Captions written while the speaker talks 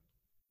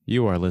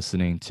You are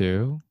listening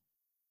to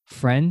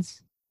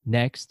Friends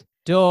Next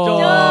Door.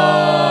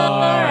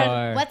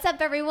 What's up,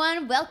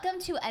 everyone? Welcome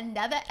to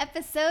another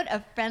episode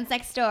of Friends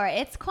Next Door.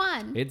 It's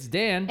Kwan. It's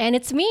Dan. And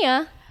it's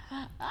Mia.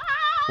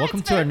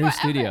 Welcome to our new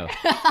studio.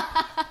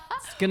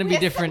 It's going to be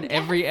different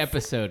every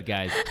episode,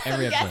 guys.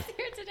 Every episode. Guest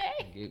here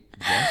today.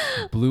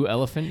 Yes. Blue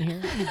elephant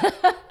here.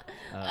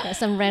 Got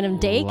some random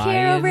daycare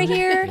Lion. over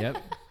here. Yep.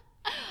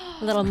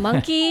 A little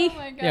monkey. Oh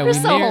my God. Yeah, We're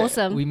so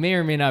wholesome. We may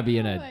or may not be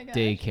in a my gosh.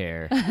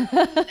 daycare.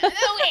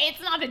 Okay,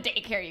 it's not a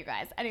daycare, you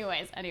guys.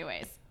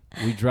 Anyways.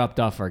 We dropped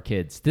off our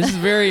kids. This is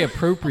very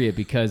appropriate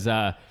because,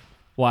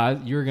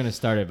 you were going to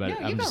start it, but No,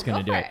 I'm you just go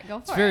going to do for it. it. Go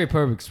It's for very it.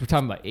 appropriate because we're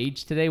talking about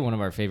age today, one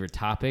of our favorite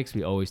topics.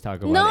 We always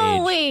talk about age.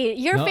 No, wait.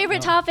 Your No, favorite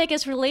no. topic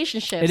is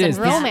relationships It and is.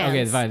 romance.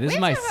 Okay, fine. This We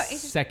is my have to talk about age.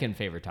 second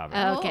favorite topic.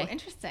 Oh, okay.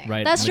 Interesting.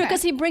 Right. That's true Okay.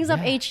 because he brings up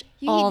Yeah. age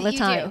You- all the you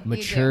time. do.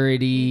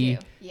 Maturity. You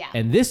do. Yeah.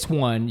 And this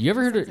one, you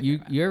ever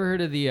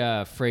heard of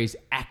the phrase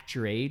 "act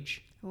your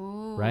age"?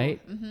 Ooh. Right?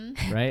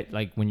 Mm-hmm. Right?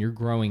 Like when you're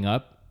growing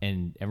up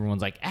and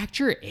everyone's like, "Act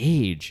your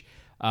age."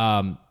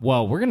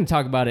 Well, we're going to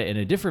talk about it in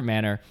a different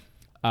manner.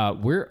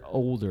 We're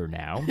older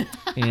now,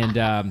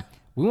 and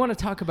we want to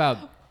talk about: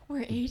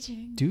 We're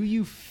aging. do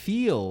you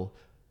feel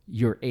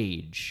your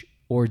age,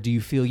 or do you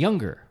feel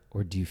younger,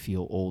 or do you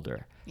feel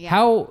older? Yeah.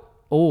 How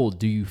old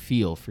do you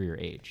feel for your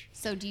age?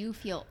 So do you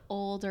feel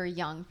old or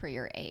young for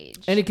your age?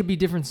 And it could be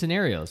different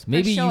scenarios.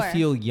 Maybe you sure.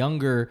 feel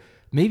younger.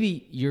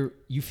 Maybe you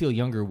feel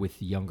younger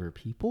with younger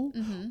people,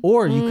 Mm-hmm.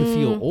 or you could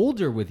feel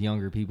older with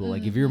younger people.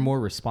 Like if you're more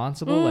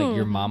responsible, like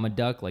your mama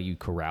duck, like you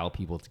corral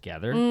people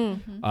together.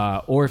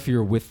 Or if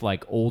you're with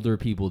like older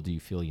people, do you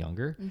feel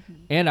younger?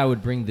 And I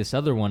would bring this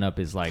other one up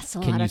is like, That's a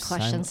can lot you of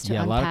questions to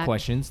a lot of unpack.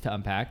 questions to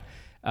unpack.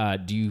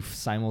 Do you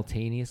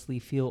simultaneously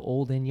feel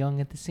old and young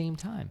at the same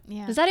time?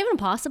 Yeah. Is that even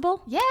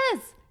possible? Yes.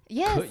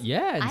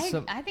 Yeah,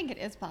 and I think it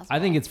is possible. I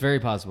think it's very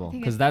possible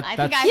because I think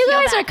that's I You feel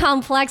guys that. are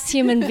complex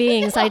human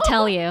beings, I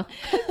tell you.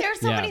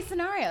 There's so Yeah. many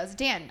scenarios.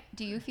 Dan,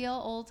 do you feel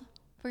old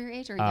for your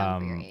age or young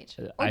for your age?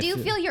 Or I do you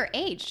feel- feel your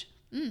age?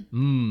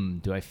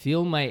 Do I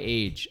feel my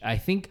age? I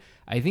think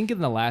in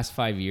the last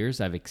 5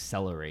 years I've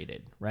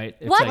accelerated, right?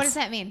 It's What? What does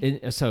that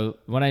mean? So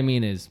what I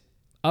mean is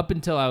up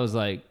until I was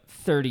like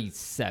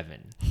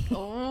 37.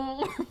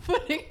 Oh,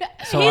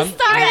 So He's I'm-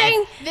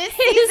 starting. This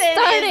He's season is a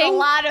starting.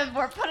 lot of,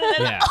 we're putting it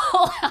Yeah.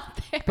 all out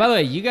there. By the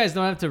way, you guys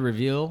don't have to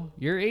reveal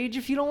your age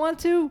if you don't want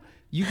to.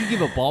 You can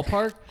give a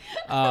ballpark.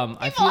 I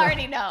People feel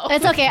already know.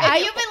 It's okay.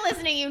 If you've been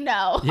listening, you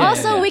know. Yeah,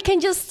 Also, yeah. we can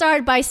just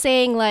start by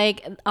saying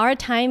like our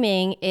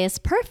timing is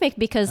perfect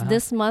because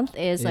this month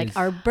is like Is-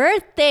 our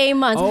birthday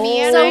month. Oh.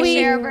 Me and So I we-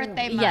 share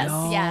birthday months. Yes.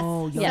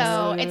 Yes. Yes.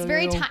 So it's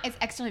very yo. it's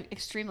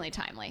extremely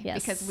timely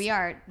Yes. because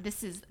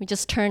We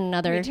just turned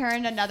another we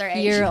turned another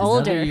age. year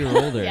old. Another older. year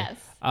older. Yes,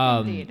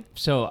 indeed.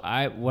 So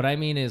what I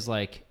mean is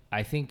like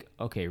I think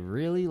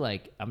really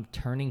like I'm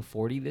turning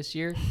 40 this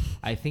year.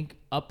 I think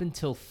up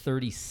until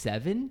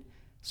 37.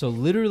 So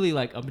literally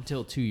like up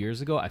until 2 years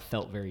ago, I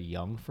felt very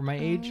young for my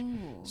age.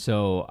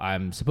 So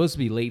I'm supposed to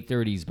be late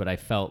 30s, but I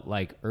felt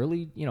like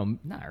early,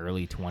 not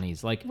early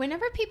 20s. Like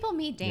Whenever people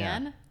meet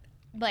Dan,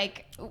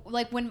 like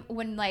when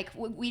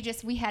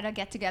we had a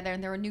get together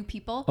and there were new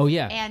people. Oh,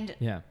 yeah. And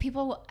Yeah.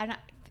 people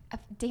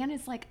Dan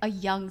is like a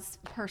young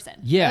person.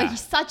 Yeah. Like,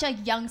 such a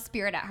young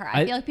spirit at heart.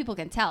 I I- feel like people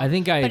can tell. I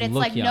think I But it's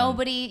look like young.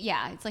 nobody.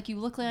 Yeah, it's like you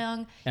look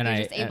young. And you're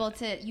I- just able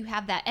to. You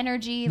have that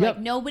energy. Yep. Like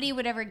nobody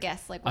would ever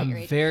guess like what I'm your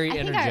age. very I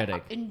think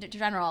energetic. in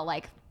general,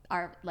 like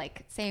are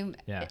like same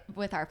Yeah.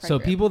 with our friend so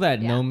group. people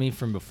that Yeah. know me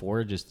from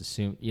before just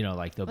assume,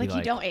 like they'll like be you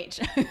like, don't age.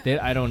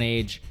 I don't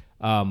age,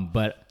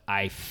 but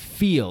I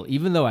feel,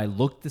 even though I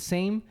look the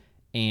same,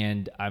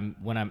 and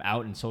when I'm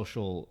out in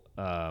social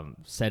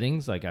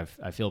settings, like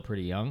I feel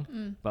pretty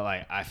young, but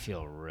like I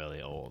feel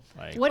really old.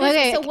 Like What is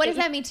Okay, so? What does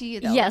that mean to you,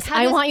 though? Yes, How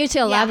I does- want you to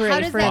yeah, how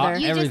elaborate does further.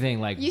 that- you just- everything,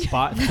 like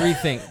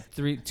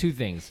you- two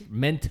things: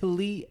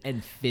 mentally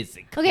and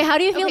physically. Okay, how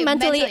do you feel Okay,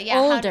 mentally yeah,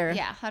 older?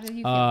 How do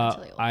you feel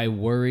mentally older? I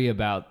worry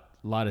about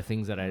a lot of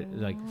things that I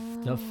like,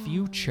 the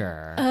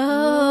future.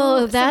 Oh,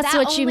 So that's that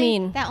what you only-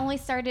 mean. That only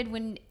started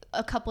when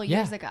a couple Yeah.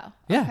 years ago.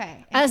 Yeah.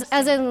 Okay. As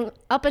interesting. in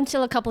up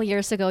until a couple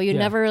years ago, you Yeah.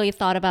 never really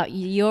thought about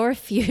your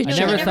future. I So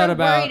never you thought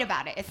about worried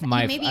about it. It's,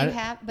 maybe I- you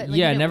have, but like,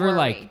 yeah, you didn't never worry.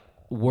 like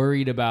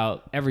worried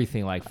about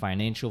everything, like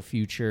financial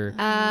future,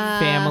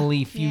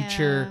 family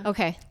future. yeah.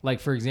 Okay.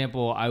 Like for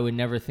example, I would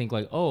never think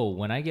like, oh,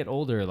 when I get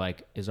older,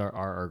 like is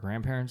our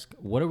grandparents,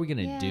 what are we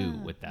gonna do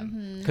Yeah. with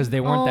them? Because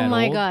they weren't Oh that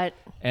my old. God.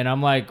 And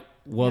I'm like,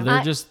 well,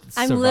 they're just.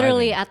 I'm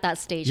literally surviving. at that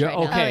stage You're right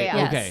now. okay. Oh,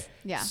 yeah. Okay. Yes.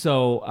 Yeah.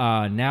 So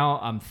now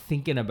I'm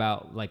thinking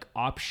about like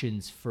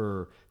options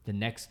for the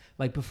next.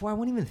 Like before, I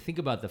wouldn't even think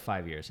about the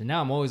 5 years, and now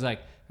I'm always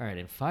like, all right,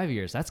 in 5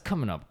 years, that's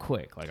coming up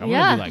quick. Like I'm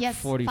Yeah. gonna be like Yes,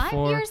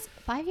 44.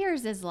 5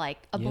 years is like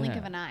a blink Yeah.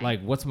 of an eye.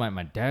 Like, what's my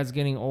dad's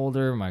getting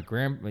older. My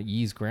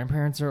Yee's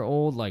grandparents are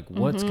old. Like,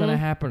 what's gonna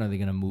happen? Are they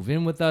gonna move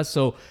in with us?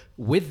 So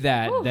with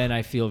that, then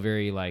I feel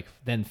very like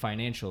then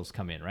financials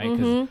come in, right?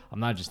 Because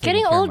I'm not just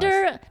taking Getting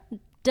care of older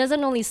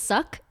doesn't only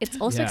suck, it's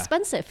also Yeah.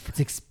 expensive.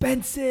 It's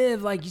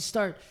expensive. Like you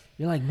start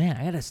you're like, man,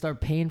 I gotta start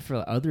paying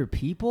for other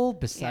people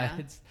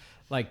besides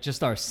like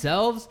just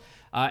ourselves.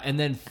 And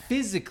then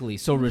physically,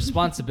 so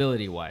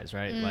responsibility wise,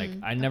 right? Like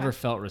I never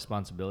felt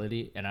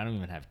responsibility, and I don't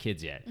even have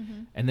kids yet.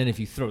 And then if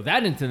you throw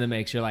that into the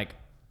mix, you're like,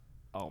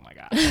 oh my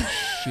God,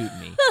 shoot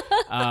me.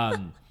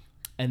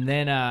 And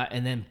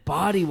then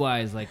body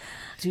wise, like,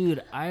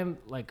 dude, I'm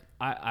like,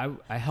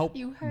 I helped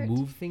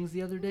move things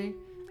the other day.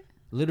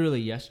 Literally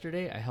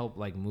yesterday, I helped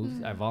like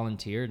move. I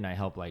volunteered and I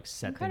helped like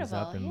set things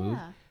up and move.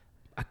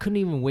 I couldn't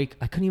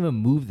even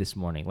move this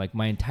morning. Like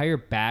my entire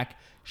back,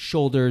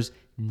 shoulders,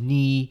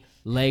 knee,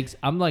 legs,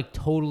 I'm like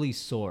totally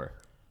sore.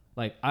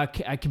 Like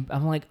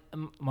I'm like,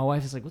 my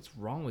wife is like, what's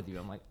wrong with you?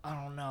 I'm like, I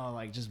don't know,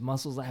 like just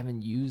muscles I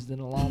haven't used in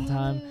a long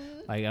time.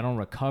 Like I don't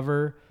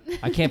recover.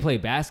 I can't play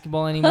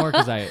basketball anymore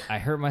because I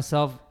hurt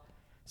myself.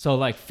 So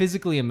like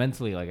physically and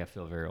mentally, like I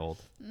feel very old.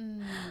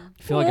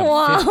 I feel like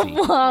I'm 50.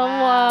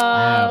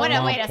 Wow. What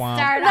a way to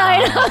start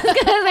I off. know, I was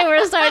gonna say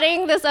we're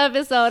starting this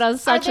episode on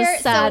such a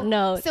sad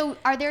note. So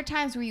are there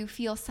times where you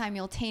feel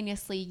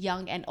simultaneously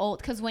young and old?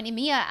 Because when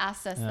Emiya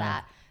asked us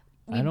that,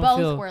 we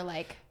both were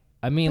like,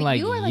 I mean, like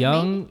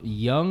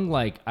young,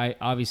 like I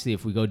obviously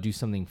if we go do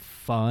something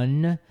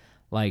fun,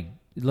 like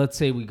let's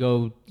say we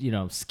go,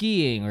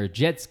 skiing or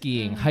jet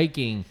skiing,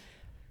 hiking,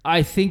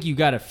 I think you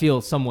got to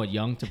feel somewhat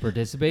young to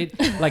participate.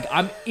 Like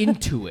I'm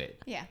into it.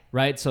 Yeah.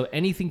 Right. So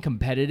anything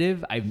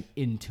competitive, I'm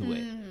into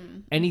it.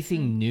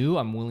 Anything new,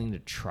 I'm willing to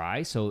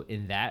try. So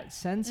in that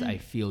sense, I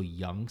feel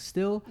young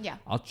still. Yeah.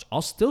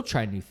 I'll still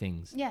try new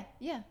things. Yeah.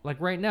 Yeah. Like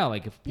right now,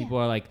 like if people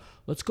are like,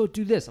 let's go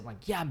do this, I'm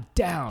like, yeah, I'm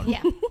down.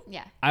 Yeah.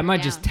 Yeah. I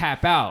might just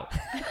tap out.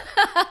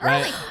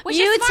 Right? Which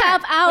you is smart.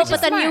 tap out, Which but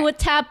is then smart. you would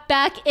tap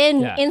back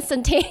in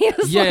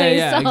instantaneously.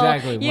 Yeah, so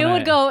exactly. You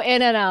would go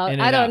in and out.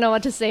 I don't know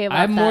what to say about that.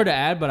 I have more to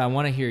add, but I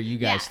want to hear you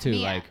guys too.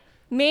 Mia. Like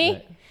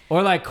Me?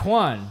 or like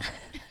Kwan.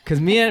 Because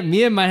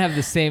Mia might have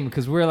the same,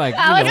 because we're like,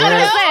 I was we're-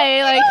 gonna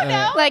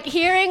say, like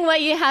hearing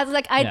what you had,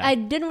 like Yeah. I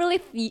didn't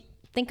really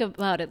think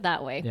about it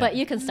that way. Yeah. But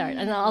you can start,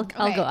 and I'll go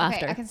after.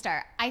 Okay, I can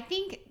start. I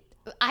think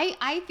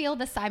I feel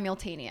the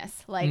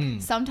simultaneous. Like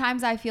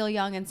sometimes I feel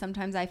young and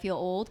sometimes I feel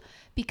old,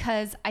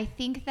 because I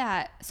think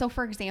that, so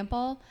for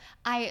example,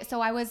 I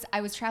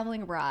was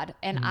traveling abroad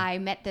and I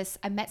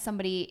met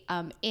somebody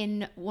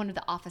in one of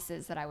the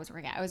offices that I was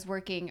working at. I was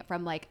working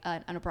from like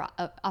an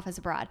office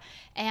abroad,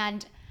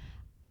 and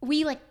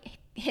we like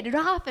hit it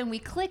off and we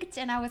clicked,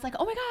 and I was like,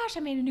 oh my gosh, I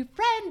made a new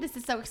friend. This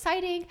is so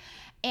exciting.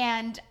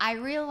 And I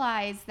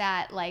realized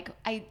that like,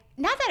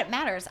 not that it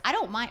matters. I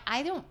don't mind.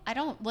 I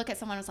don't look at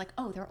someone as like,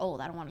 oh, they're old,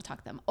 I don't want to talk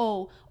to them.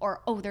 Oh,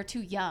 they're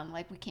too young,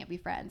 like we can't be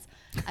friends.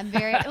 I'm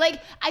very like,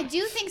 I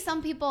do think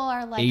some people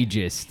are like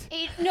ageist.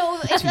 No,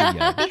 it's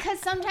young. because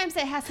sometimes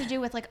it has to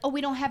do with like, oh, we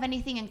don't have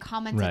anything in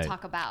common to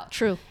talk about.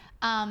 True.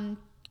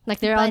 Like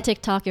they're on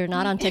TikTok, you're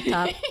not on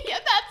TikTok. Yeah,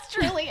 that's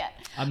truly it.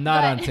 I'm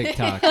not on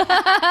TikTok.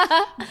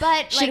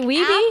 But Should like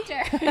we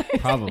be?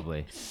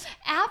 Probably.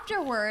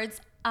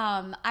 Afterwards,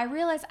 I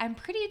realized I'm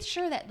pretty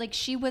sure that like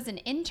she was an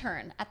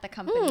intern at the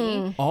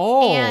company.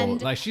 Oh,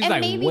 And- like she's and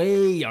like maybe-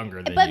 way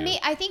younger than But you.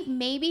 I think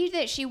maybe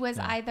that she was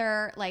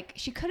either like,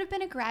 she could have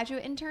been a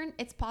graduate intern.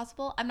 It's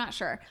possible. I'm not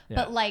sure. Yeah.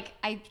 But like,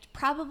 I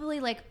probably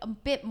like a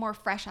bit more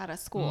fresh out of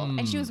school,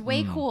 and she was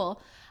way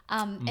cool.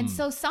 And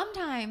so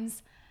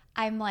sometimes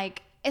I'm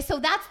like, so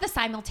that's the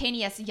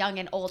simultaneous young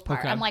and old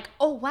part. Okay. I'm like,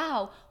 oh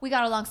wow, we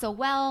got along so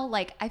well.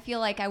 Like I feel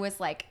like I was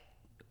like,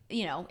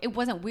 it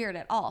wasn't weird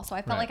at all. So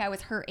I felt Right. like I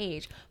was her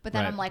age. But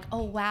then Right. I'm like,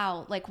 oh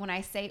wow. Like when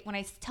I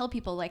tell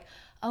people like,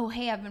 oh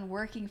hey, I've been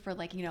working for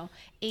like, 8,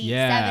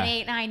 Yeah. 7,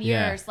 8, 9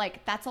 Yeah. years.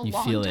 Like that's a You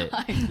long feel it.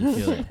 time. You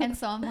feel it. And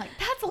so I'm like,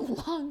 that's a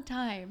long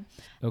time.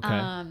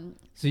 Okay.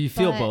 So you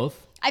feel but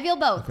both? I feel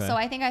both. Okay. So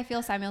I think I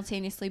feel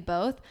simultaneously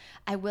both.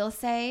 I will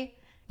say,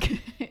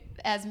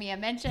 as Mia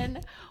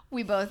mentioned,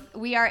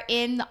 we are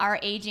in our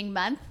aging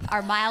month,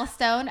 our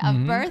milestone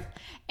of birth.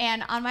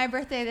 And on my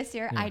birthday this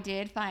year, I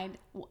did find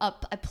I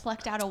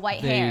plucked out a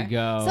white There hair. you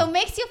go. So it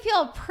me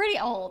feel pretty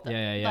old.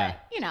 Yeah.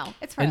 But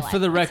it's for And life. for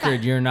the It's record,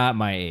 fine. you're not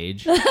my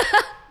age.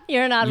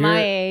 You're not You're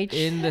my age.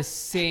 in the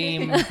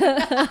same. You're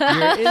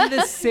in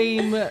the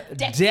same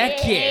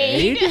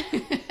decade,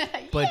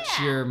 but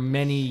you're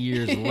many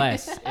years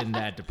less in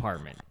that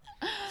department.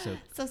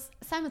 So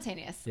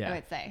simultaneous, Yeah. I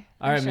would say.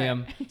 all right,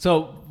 Miam.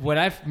 So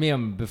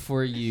Miam,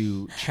 before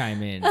you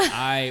chime in,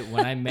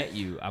 when I met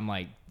you, I'm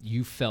like,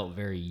 you felt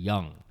very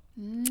young.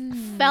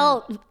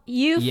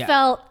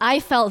 I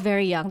felt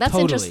very young. That's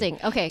Totally. interesting.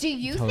 Okay. Do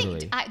you Totally.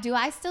 think? Do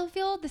I still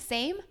feel the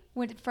same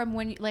from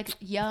when like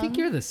young? I think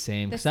you're the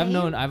same because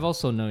I've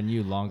also known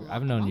you longer.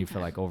 I've known you for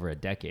like over a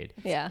decade.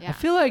 yeah. Yeah. I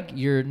feel like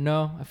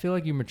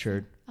you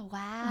matured. Oh, wow.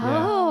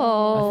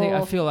 Yeah.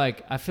 Oh.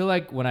 I feel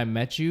like when I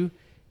met you,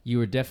 you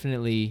were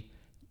definitely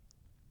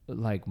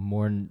like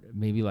more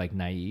maybe like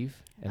naive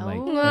and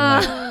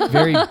like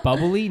very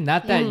bubbly.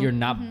 Not that you're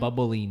not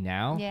bubbly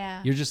now.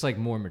 Yeah. You're just like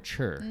more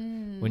mature.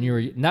 When you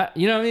were not,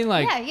 you know what I mean?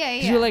 Like, Yeah.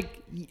 'cause you're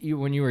like,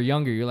 when you were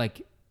younger, you're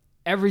like,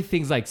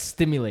 everything's like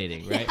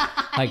stimulating, right?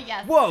 Like,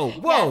 Yes. whoa.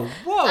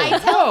 I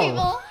tell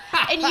people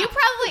and you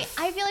probably,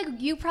 I feel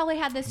like you probably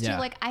had this too. Yeah.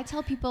 Like I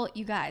tell people,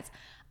 you guys,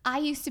 I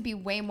used to be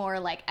way more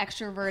like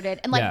extroverted,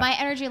 and like Yeah. my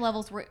energy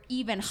levels were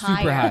even Super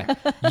higher.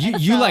 high.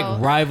 You like So-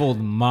 rivaled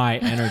my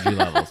energy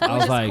levels. I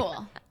was is like,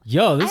 cool.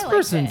 yo, this I liked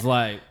person's it.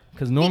 like,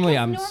 because normally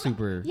Because I'm norma-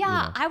 super. Yeah,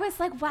 you know. I was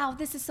like, wow,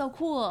 this is so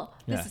cool.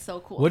 Yeah. This is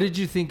so cool. What did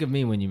you think of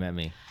me when you met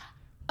me?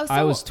 oh, so,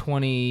 I was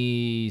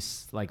 20,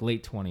 like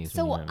late 20s.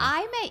 So when you met me.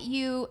 I met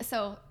you.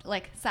 So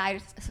like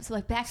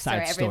like backstory,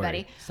 Side story.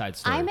 everybody. Side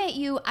story. I met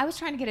you. I was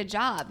trying to get a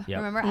job. Yep.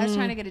 Remember, I was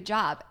trying to get a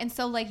job, and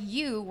so like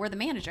you were the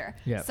manager.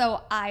 Yep.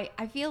 So I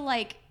feel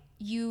like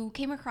you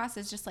came across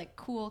as just like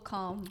cool,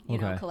 calm, you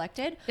know, Okay.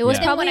 collected. It was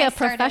Yeah. Then when probably I a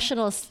started-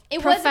 professional, It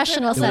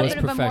professional was a setting.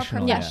 little bit more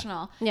professional, yeah.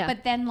 professional. Yeah.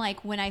 But then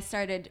like when I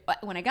started,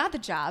 when I got the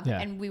job Yeah.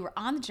 and we were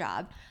on the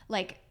job,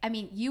 like, I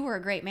mean, you were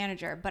a great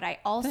manager, but I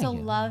also Thank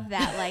you. love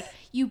that like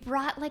you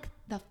brought like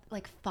the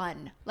like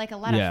fun, like a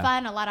lot Yeah. of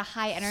fun, a lot of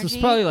high So energy. it's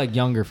probably like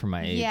younger for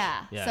my age.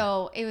 Yeah.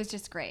 So it was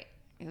just great.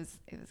 It was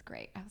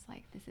great. I was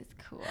like, this is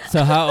cool.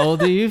 So how old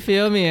do you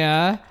feel,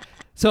 Mia?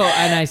 So,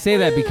 and I say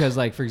that because,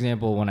 like, for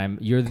example, when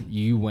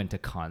you went to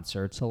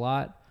concerts a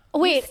lot.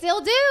 Wait, Still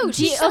do. do you,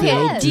 She still okay.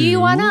 does. Do you do.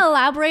 want to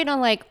elaborate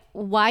on like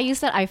why you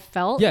said I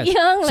felt Yes.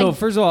 young? Like, So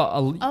first of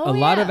all, a Oh,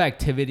 lot yeah. of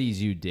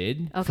activities you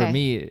did for Okay.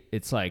 me,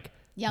 it's like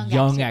Young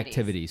activities.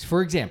 activities.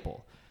 For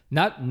example,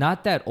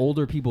 not that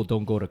older people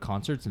don't go to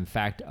concerts. In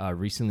fact,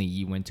 recently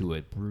you went to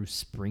a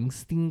Bruce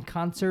Springsteen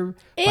concert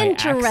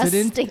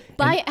interesting. by accident.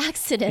 By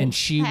accident. And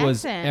she By was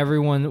accident.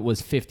 everyone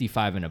was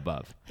 55 and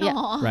above, Yeah.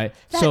 Aw. right?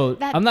 That- So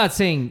that- I'm not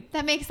saying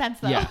that makes sense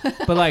though. yeah,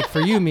 but like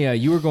for you, Mia,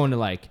 you were going to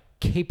like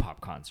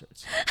K-pop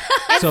concerts.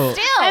 So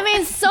Still. I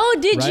mean, so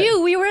did Right?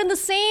 you. We were in the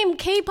same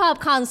K-pop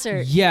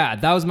concert. yeah,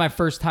 that was my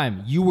first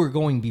time. You were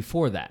going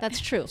before that.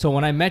 That's true. So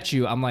when I met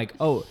you, I'm like,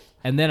 oh,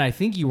 and then I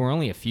think you were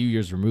only a few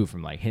years removed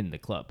from like hitting the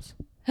clubs.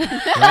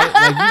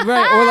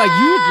 Right?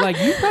 Or like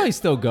you probably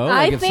still go.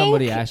 Like I if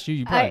somebody think asked you,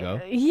 you probably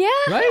go. Yeah.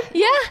 Right?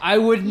 Yeah. I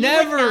would You would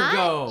never not?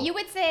 go. You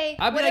would say,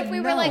 I'd be what like, if we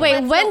were no. like, Wait,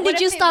 let's go- when what did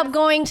if you it stop was-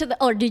 going to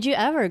the, or did you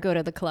ever go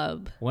to the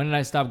club? When did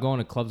I stop going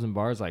to clubs and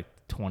bars? Like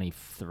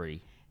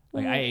 23.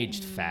 Like I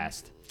aged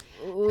fast.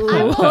 I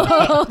will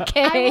say,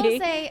 Okay. I will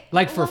say,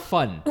 Like for well,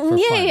 fun. For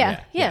yeah,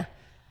 fun. yeah.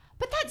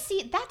 But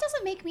that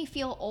doesn't make me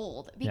feel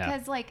old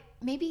because like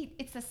maybe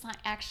it's a sign.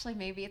 Actually,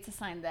 maybe it's a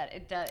sign that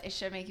it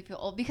should make you feel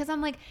old because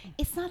I'm like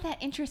it's not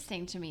that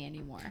interesting to me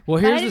anymore.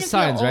 Well, But I here's the didn't feel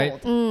signs,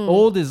 right? old.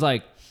 Old is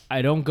like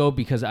I don't go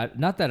because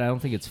not that I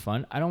don't think it's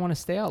fun. I don't want to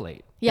stay out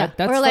late. Yeah.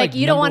 That's or like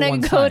you don't want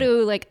number to one go sign.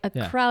 to like a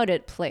Yeah.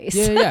 crowded place.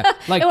 Yeah, yeah.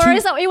 Like or too-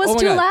 is that, it was oh my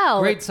too God, loud.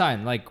 Great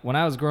sign. Like when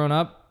I was growing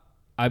up,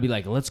 I'd be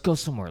like, let's go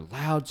somewhere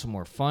loud,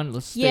 somewhere fun.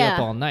 Let's stay Yeah. up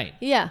all night.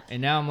 Yeah.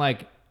 And now I'm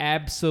like,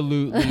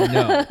 absolutely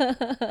no.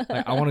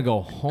 Like I want to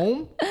go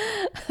home.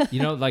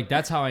 You know, like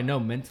that's how I know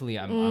mentally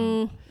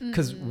I'm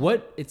because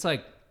what it's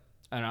like,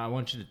 and I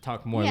want you to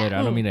talk more Yeah. later.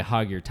 I don't mean to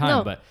hog your time,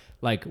 No. but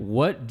like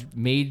what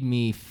made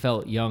me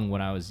felt young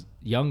when I was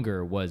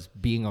younger was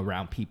being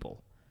around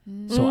people.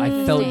 So I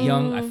felt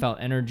young. I felt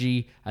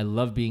energy. I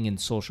love being in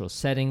social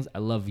settings. I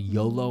love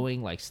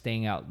YOLOing, like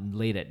staying out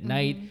late at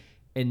night.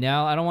 And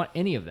now I don't want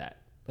any of that.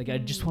 Like I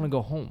just want to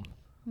go home.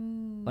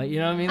 Like you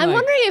know what I mean? I'm Like,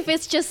 wondering if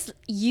it's just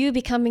you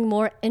becoming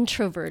more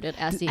introverted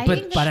as you I but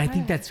think but I that's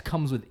think right. that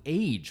comes with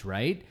age,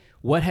 right?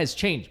 What has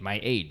changed? My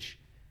age.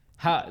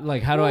 How do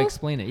I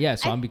explain it? Yeah,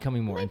 so I'm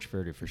becoming more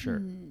introverted for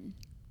sure.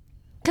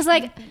 Because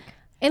like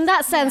in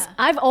that sense, Yeah.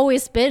 I've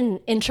always been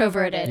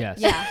introverted. Yes.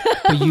 Yeah.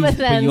 But you But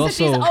then- you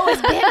She's also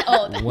always been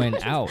old.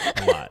 went out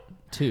a lot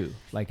too,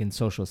 like in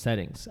social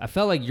settings. I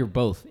felt like you're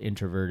both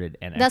introverted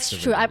and That's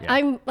true. extroverted, yeah.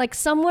 I'm like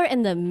somewhere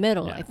in the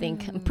middle. Yeah. I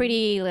think I'm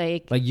pretty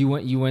like Like you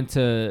went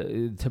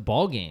to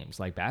ball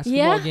games, like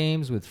basketball Yeah.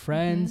 games with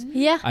friends.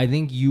 Yeah. I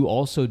think you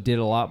also did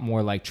a lot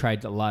more, like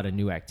tried a lot of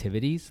new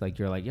activities. Like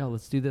you're like, yo,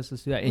 let's do this,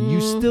 and you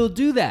still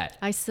do that.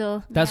 I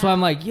still. That's why I'm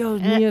like, yo,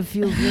 Mia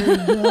feels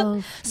very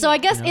young. So I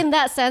guess in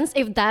that sense,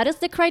 if that is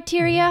the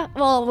criteria,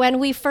 well, when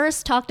we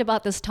first talked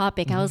about this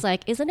topic, I was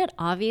like, isn't it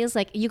obvious?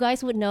 Like you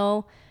guys would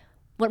know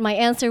what my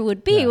answer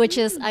would be, Yeah. which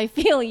is I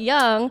feel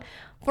young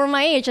for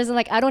my age. As in,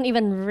 like I don't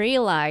even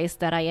realize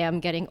that I am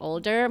getting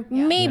older.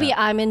 Maybe Yeah.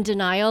 I'm in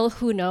denial.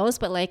 Who knows?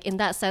 But like in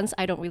that sense,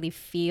 I don't really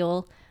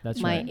feel That's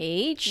my right.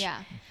 age. Yeah.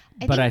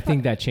 But I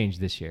think that changed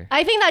this year.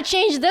 I think that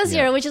changed this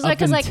Yeah. year, which is why, Up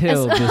because like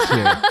until this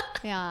year.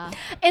 Yeah.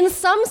 in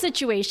some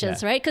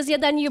situations, Yeah. right? Because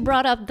then you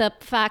brought up the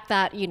fact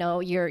that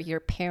your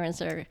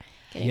parents are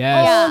getting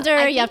Yes. Yeah, older.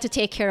 I you have to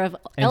take care of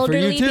And for you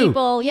elderly too.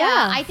 people.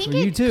 Yeah, I think For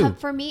you too.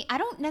 for me, I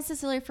don't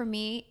necessarily for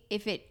me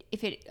if it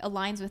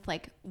aligns with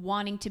like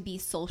wanting to be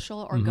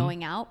social or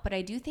going out, but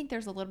I do think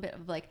there's a little bit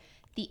of like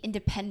the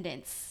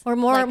independence Or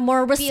more- like,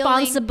 more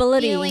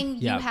responsibility. Feeling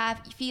Yeah. you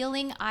have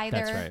feeling either.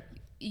 That's right.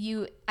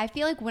 I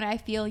feel like when I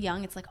feel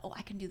young, it's like, oh,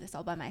 I can do this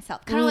all by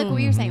myself. Kind of like what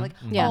you were saying, like,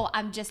 Yeah. oh,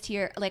 I'm just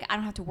here. Like, I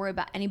don't have to worry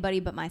about anybody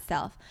but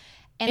myself.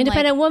 And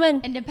Independent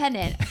woman.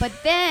 Independent. But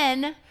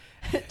then,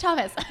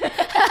 Thomas.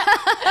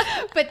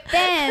 But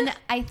then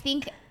I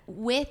think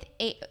with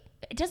it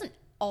doesn't,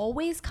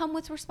 always come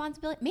with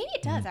responsibility. Maybe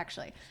it does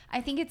actually.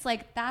 I think it's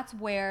like that's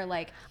where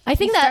like I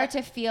think you that- start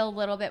to feel a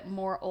little bit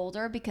more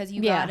older because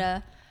you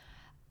Yeah.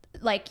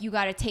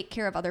 gotta take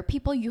care of other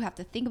people. You have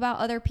to think about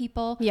other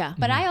people. Yeah.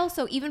 But I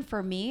also, even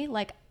for me,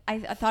 like I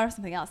thought of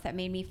something else that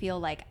made me feel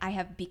like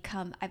I've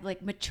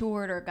like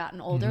matured or gotten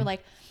older.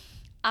 Like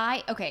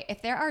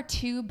if there are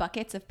two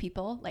buckets of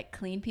people, like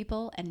clean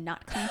people and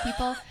not clean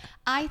people,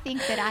 I think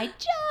that I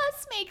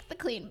just make the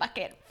clean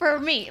bucket for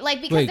me.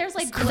 Like, because Wait, there's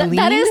like clean?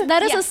 that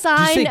is Yeah. a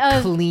sign say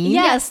of clean?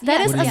 Yes,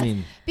 that is What do you a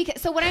mean?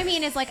 Because so what I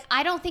mean is like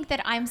I don't think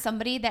that I'm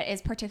somebody that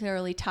is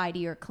particularly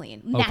tidy or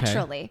clean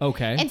naturally.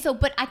 Okay. And so,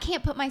 but I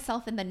can't put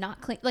myself in the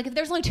not clean. Like if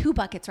there's only two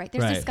buckets, right?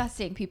 There's Right.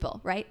 disgusting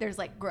people, right? There's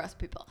like gross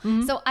people.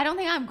 Mm-hmm. So I don't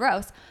think I'm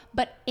gross.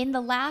 But in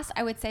the last,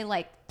 I would say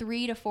like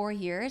 3 to 4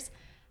 years,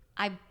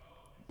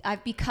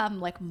 I've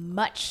become like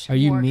much. Are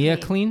you more Mia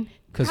clean?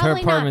 Because her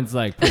Probably not. apartment's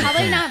like pretty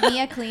Probably clean. not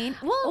Mia clean.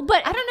 Well,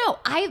 But- but I don't know.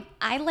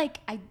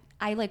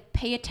 I like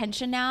pay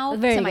attention now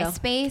There to you my go.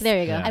 space. There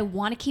you go. Yeah. I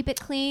want to keep it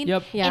clean.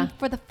 Yep. Yeah. And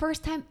for the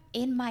first time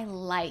in my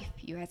life,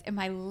 you guys,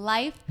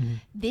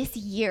 this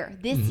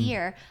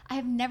year, I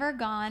have never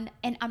gone,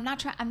 and I'm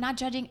not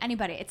judging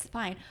anybody. It's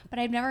fine. But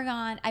I've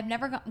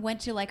never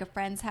went to like a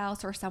friend's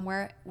house or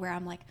somewhere where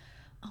I'm like,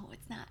 oh,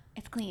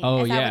 it's clean Oh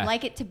as yeah. I would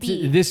like it to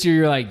be. This year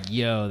you're like,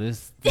 yo,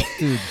 this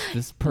dude,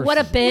 this person. What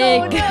a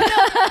big-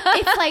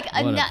 It's like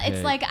What a it's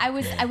pig. like I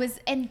was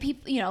and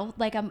people, you know,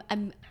 like I'm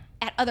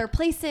at other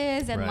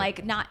places and Right.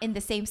 like not in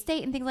the same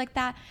state and things like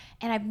that,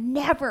 and I've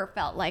never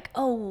felt like,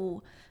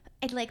 oh,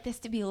 I'd like this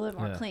to be a little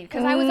more Yeah. clean,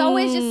 because I was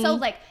always just so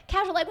like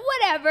casual, like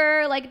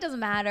whatever, like it doesn't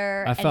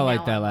matter. I And felt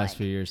like now that I'm last like,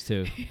 few years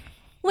too.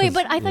 Wait,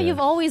 but I thought yeah. you've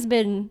always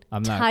been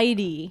I'm not-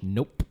 tidy.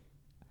 Nope.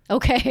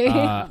 Okay.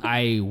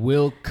 I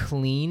will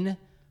clean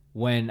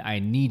when I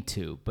need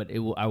to, but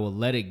I will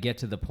let it get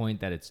to the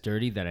point that it's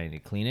dirty that I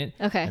need to clean it.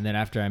 Okay. And then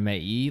after I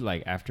met E,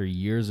 like after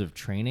years of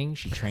training,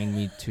 she trained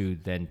me to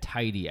then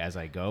tidy as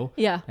I go.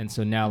 Yeah. And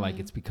so now like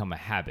it's become a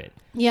habit.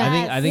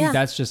 Yeah. I think Yeah.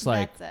 that's just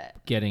like That's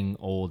it. getting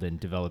old and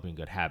developing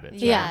good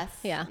habits. Yeah.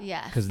 Yes,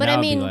 yes. Because But now I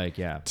I'll mean, be like,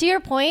 yeah. to your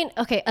point,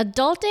 okay,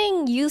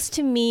 adulting used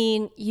to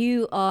mean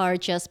you are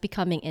just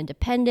becoming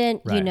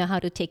independent. You Right. know how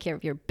to take care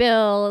of your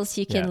bills.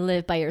 You can Yeah.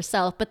 live by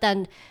yourself. But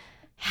then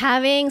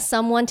having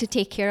someone to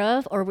take care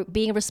of or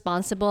being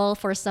responsible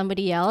for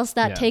somebody else,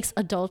 that Yeah. takes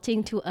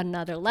adulting to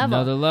another level.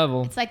 Another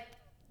level. It's like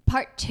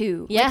part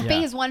 2. Yeah. Like Yeah.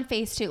 phase 1,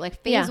 phase 2.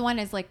 Like phase Yeah. 1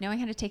 is like knowing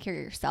how to take care of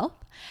yourself,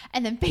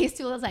 and then phase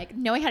 2 is like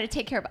knowing how to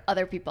take care of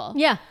other people.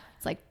 Yeah.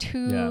 It's like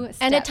two Yeah. steps.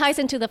 And it ties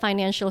into the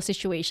financial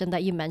situation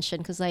that you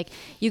mentioned, because like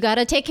you got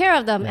to take care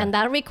of them, and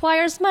that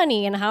requires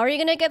money. And how are you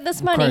going to get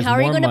this money? Requires How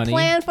are you more going to money.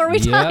 plan for Yep,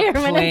 retirement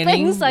and planning,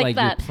 things like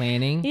that? You're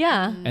planning.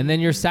 Yeah. And then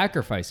you're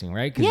sacrificing,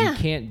 right? Because Yeah. you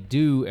can't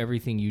do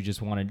everything you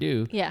just want to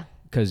do. Yeah.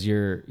 Because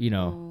you're,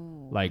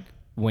 like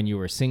when you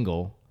were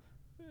single,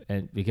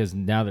 and because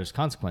now there's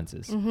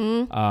consequences.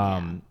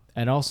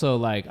 And also,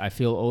 like, I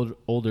feel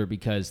older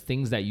because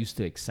things that used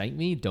to excite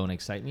me don't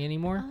excite me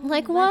anymore.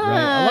 Like what?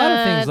 Right? A lot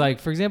of things, like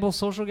for example,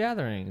 social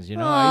gatherings. I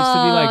used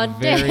to be like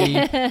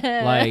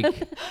very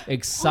like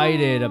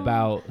excited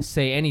about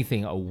say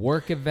anything, a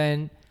work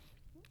event,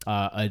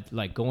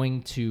 like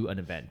going to an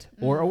event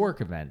or a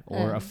work event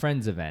or a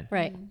friend's event.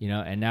 Right.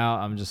 And now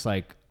I'm just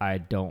like, I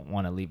don't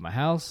want to leave my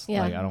house.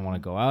 Yeah. Like I don't want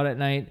to go out at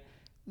night.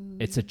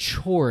 It's a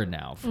chore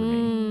now for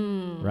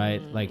me,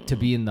 right? Like to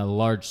be in the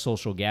large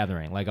social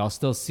gathering. Like I'll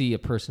still see a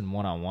person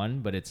one-on-one,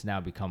 but it's now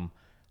become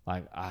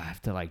like I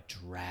have to like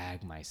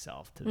drag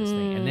myself to this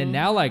thing. And then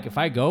now, like if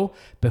I go,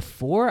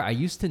 before I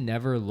used to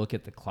never look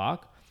at the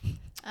clock,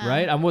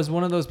 right? I was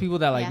one of those people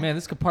that like, Yeah. man,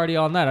 this could party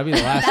all night. I'll be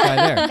the last guy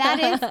there.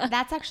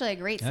 That's actually a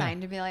great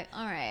sign to be like,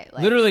 all right.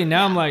 Like, Literally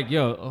now I'm like,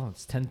 yo,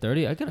 it's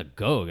 10:30. I gotta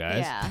go, guys.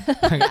 Yeah.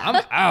 Like,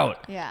 I'm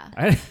out. Yeah.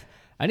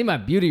 I need my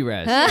beauty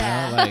rest.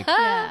 Like,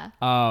 Yeah.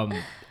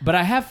 but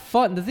I have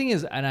fun. The thing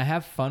is, and I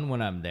have fun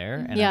when I'm there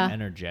and Yeah. I'm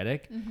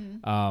energetic.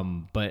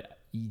 But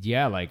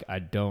yeah, like I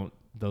don't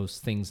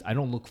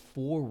look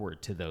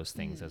forward to those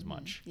things as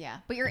much. Yeah.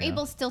 But you're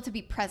able still to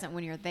be present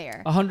when you're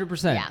there.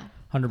 100%. Yeah.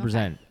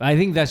 100%. I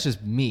think that's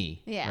just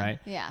me. Yeah. Right.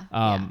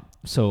 Yeah.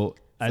 So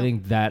I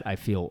think that I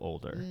feel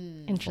older.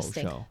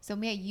 Interesting. For sure. So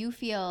Mia, you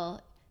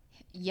feel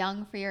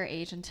young for your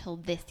age until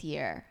this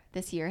year.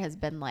 This year has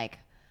been like,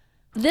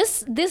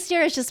 This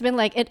year has just been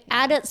like it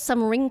added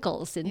some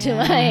wrinkles into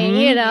Yeah. my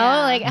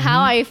Yeah. like how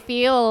I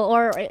feel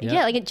or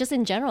Yeah. like just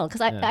in general,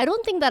 because Yeah. I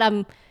don't think that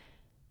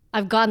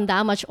I've gotten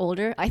that much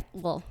older. I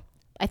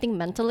think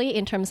mentally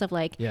in terms of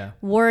like Yeah.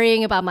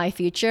 worrying about my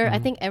future. I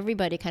think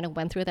everybody kind of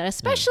went through that,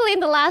 especially in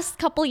the last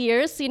couple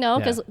years,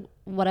 because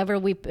whatever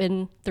we've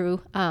been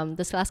through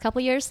this last couple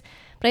years.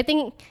 But I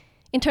think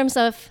in terms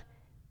of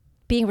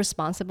being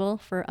responsible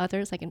for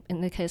others, like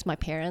in the case of my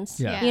parents,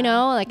 Yeah.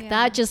 Yeah.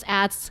 that just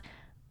adds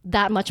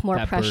that much more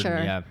That burden,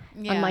 pressure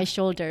Yeah. on my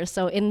shoulders.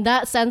 So in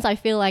that sense, I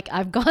feel like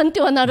I've gone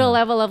to another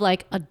level of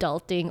like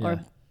adulting or Yeah.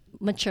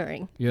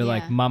 maturing. You're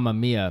like Yeah. Mamma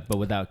Mia, but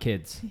without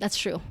kids. That's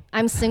true.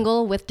 I'm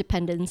single with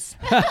dependents.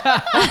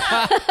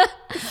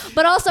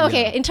 But also,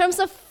 okay, in terms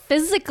of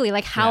physically,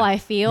 like how Yeah. I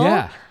feel,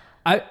 Yeah.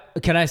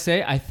 Can I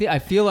say I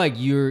feel like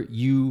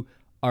you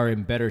are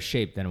in better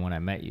shape than when I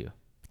met you.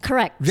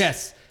 Correct.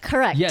 Yes.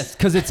 Correct. Yes,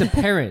 because it's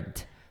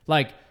apparent.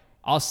 Like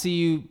I'll see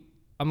you.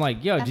 I'm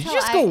like, yo, That's did you how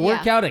just go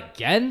work yeah. out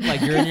again?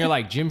 Like you're in your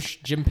like gym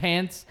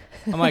pants.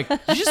 I'm like, did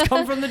you just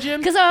come from the gym?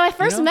 Because when I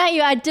first met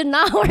you, I did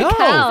not work No.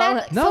 out.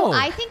 Exactly. No. So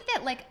I think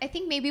that I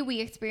think maybe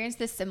we experience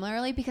this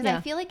similarly because Yeah.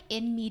 I feel like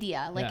in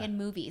media, like Yeah. in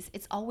movies,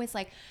 it's always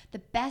like the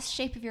best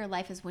shape of your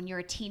life is when you're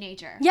a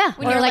teenager. Yeah,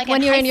 When or you're like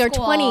when you're high in your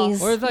school.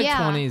 20s. Or it's like Yeah.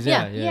 20s.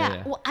 Yeah.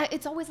 Yeah. Well,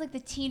 it's always like the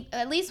teen.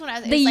 At least when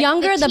I was The it was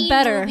younger, like the teen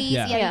better. Movies,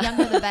 Yeah. yeah, the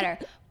younger the better.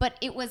 But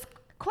it was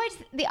quite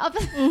the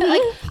opposite.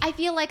 Like I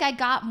feel like I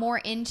got more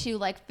into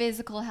like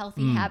physical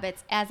healthy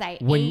habits as I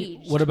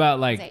aged. What about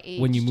as like I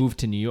when you aged. moved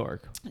to New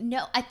York?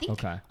 No, I think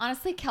Okay.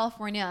 honestly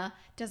California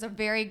does a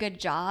very good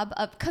job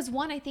of because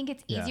one, I think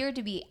it's Yeah. easier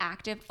to be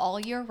active all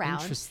year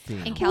round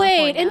Interesting. in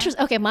California. Wait,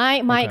 interesting. Okay, my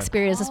Okay.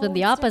 experience has been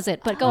the it's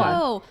opposite, but go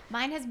on. Oh,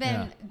 mine has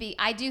been.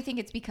 I do think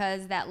it's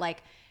because that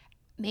like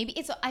maybe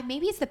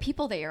it's the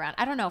people that you're around.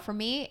 I don't know. For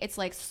me, it's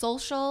like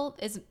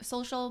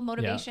social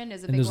motivation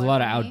is a And big there's a one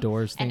lot for of me.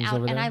 outdoors and things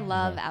over and there? I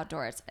love Okay.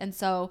 outdoors, and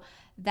so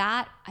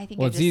that I think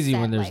Well, I it's just easy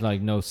set, when there's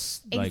like no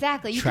like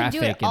Exactly. You can do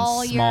traffic it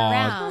all and year smog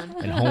round.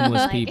 and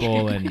homeless Like-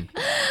 people and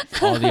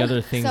all the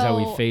other things that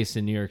we So- face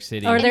in New York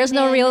City. Or there's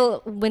no then-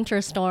 real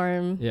winter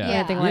storm Yeah. or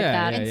anything like Yeah,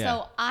 that. yeah, And yeah.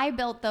 so I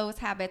built those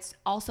habits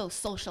also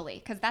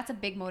socially because that's a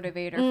big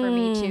motivator for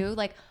me too.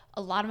 Like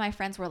a lot of my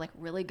friends were like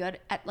really good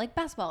at like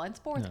basketball and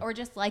sports or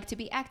just like to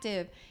be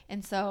active.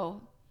 And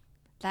so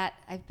that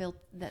I've built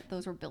that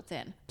those were built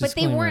in, but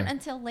they Disclaimer. weren't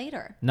until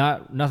later.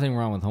 Nothing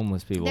wrong with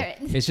homeless people. There-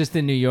 It's just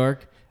in New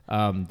York.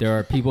 There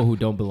are people who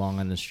don't belong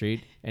on the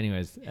street.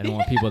 Anyways, I don't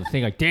want people to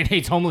think like Dan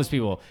hates homeless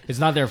people. It's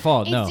not their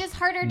fault. It's no. just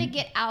harder to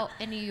get out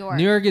in New York.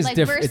 New York is like,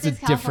 different. It's a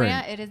versus California,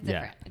 different. It is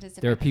different. Yeah. It is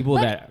different. There are people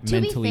But that to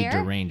be mentally fair,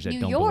 deranged that New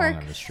don't York,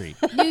 belong on the street.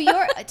 New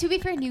York. To be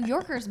fair, New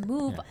Yorkers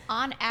move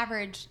on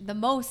average the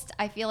most.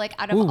 I feel like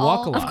out of Ooh, all,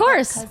 walk a lot. Of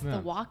course. because Yeah. the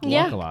walking.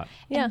 Yeah. Walk a lot.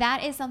 Yeah. And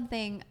that is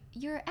something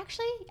you're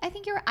actually. I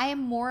think you're. I am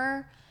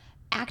more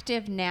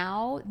active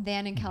now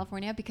than in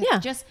California because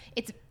Yeah.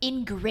 it's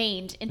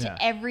ingrained into Yeah.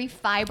 every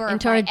fiber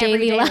Into of our my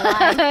daily everyday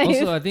life. life.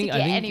 Also, I think get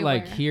like anywhere.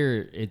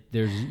 here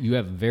you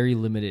have very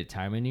limited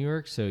time in New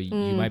York, so you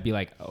might be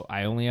like, oh,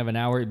 I only have an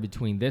hour in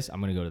between this.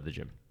 I'm gonna go to the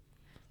gym.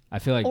 I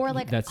feel like, Or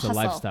like that's hustle.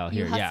 the lifestyle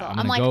You here. Yeah, hustle. I'm I'm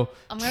gonna like, go.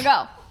 I'm gonna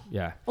go.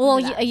 Yeah, Well,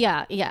 do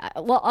that. yeah.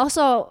 Well,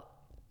 also,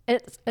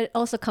 it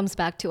also comes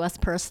back to us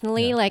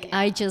personally. Yeah. Like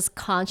I just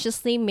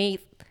consciously made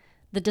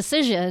the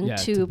decision Yeah,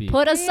 to to be-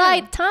 put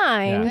aside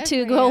time Yeah. Good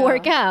to for go you.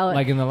 work out.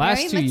 like in the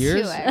last Very 2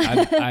 years,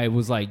 mature. I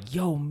was like,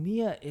 yo,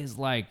 Mia is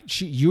like,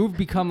 you've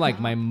become like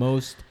my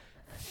most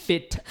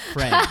fit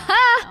friend.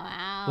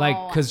 Wow.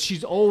 Like, because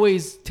she's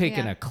always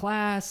taking Yeah. a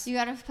class. You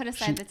gotta put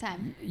aside the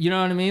time. You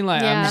know what I mean?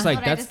 Like, Yeah. I'm just like,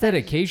 What I that's decided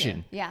to do.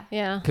 dedication. Yeah.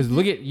 yeah. Because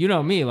look at,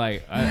 me,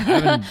 like, I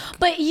haven't.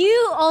 But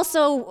you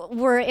also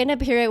were in a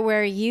period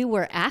where you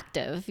were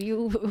active.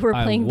 You were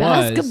playing I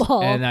was,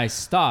 basketball. and I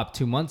stopped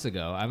 2 months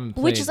ago. I haven't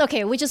played. Which is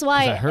okay. Which is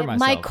why I hurt my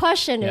myself.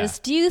 question Yeah. is: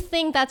 do you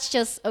think that's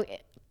just?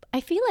 Okay, I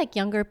feel like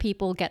younger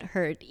people get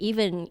hurt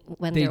even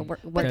when They- they're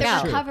But worked the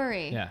out. true.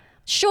 recovery. Yeah.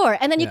 Sure,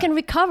 and then you Yeah. can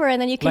recover, and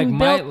then you can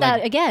Like build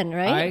that again,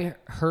 right?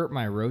 I hurt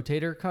my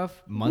rotator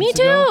cuff months Me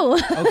ago.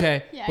 too.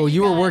 Okay. Yeah, Well, you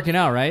you were got it. working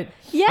out, right? I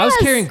was Yes.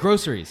 carrying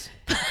groceries.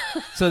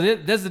 So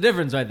that's the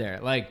difference right there.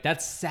 Like,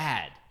 that's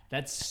sad.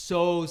 That's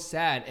so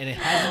sad. And it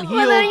hasn't healed.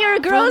 Well, then your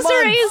for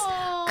groceries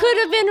months. could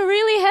have been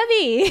really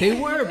heavy.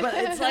 They were, but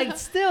it's like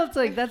still, it's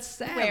like that's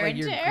sad. Wear Like and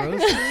your tear.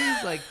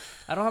 groceries, like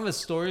I don't have a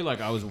story like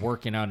I was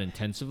working out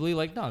intensively.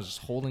 Like no, I was just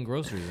holding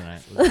groceries and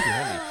it was too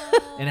heavy,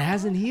 and it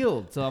hasn't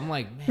healed. So I'm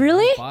like, man,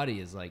 Really? my body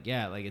is like,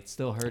 yeah, like it's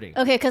still hurting.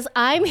 Okay, because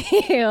I'm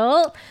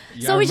healed.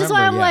 Yeah, So I which is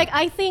why remember, I'm yeah. like,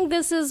 I think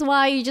this is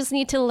why you just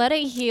need to let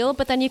it heal,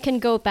 but then you can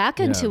go back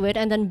into Yeah. it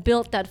and then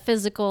build that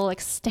physical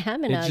like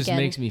stamina It just again.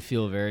 makes me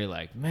feel very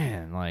like,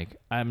 man, like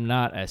I'm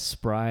not as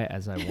spry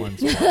as I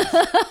once was.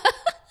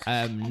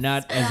 I'm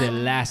not as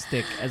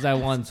elastic as I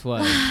once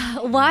was.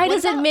 Why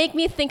does it make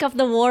me think of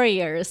the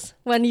Warriors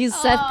when you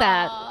said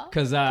that?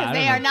 Because They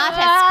are not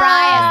as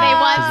spry as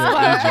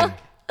they once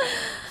were.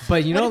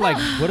 But you know, like,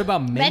 what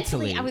about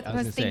mentally? Mentally, I was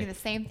gonna thinking say. the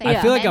same thing. I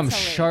feel like I'm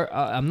Mentally. sharp.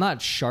 I'm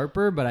not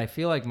sharper, but I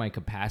feel like my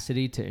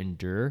capacity to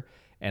endure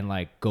and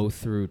like go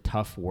through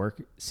tough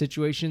work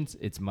situations,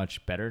 it's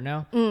much better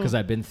now because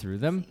I've been through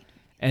them.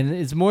 And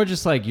it's more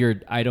just like your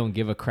I don't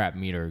give a crap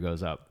meter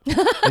goes up.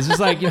 It's just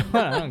like, you know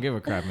what? I don't give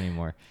a crap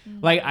anymore.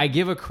 Like I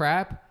give a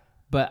crap,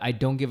 but I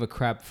don't give a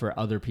crap for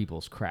other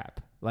people's crap.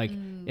 Like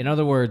in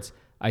other words,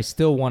 I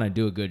still want to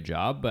do a good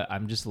job, but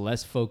I'm just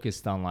less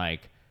focused on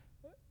like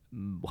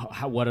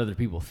what other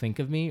people think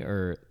of me,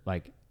 or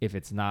like if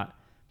it's not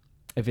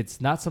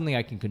something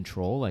I can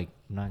control, like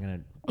I'm not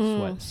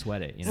gonna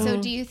sweat it. You know.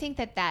 So do you think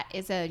that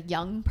is a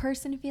young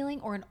person feeling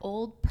or an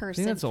old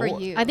person that's for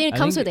old. you? I think it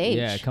comes with age.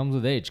 Yeah, it comes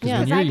with age. Because Yeah.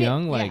 when 'Cause you're I get-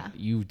 young, like yeah.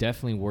 you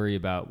definitely worry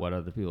about what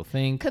other people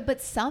think.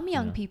 But some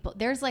young people,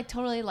 there's like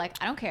totally like,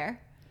 I don't care.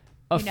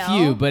 A you know?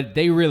 few, but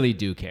they really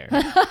do care.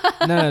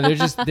 No,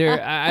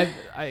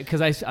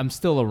 because I'm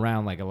still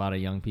around like a lot of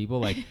young people.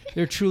 Like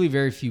there are truly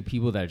very few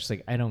people that are just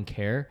like, I don't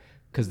care.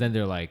 Because then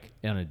they're like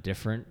on a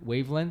different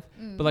wavelength.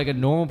 But like a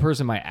normal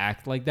person might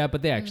act like that,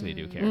 but they actually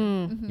do care.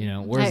 You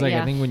know, whereas like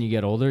I think when you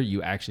get older,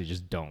 you actually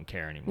just don't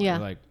care anymore. Yeah.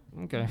 You're like,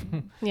 okay,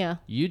 Yeah.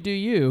 you do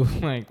you,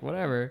 like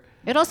whatever.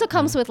 It also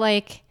comes with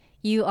like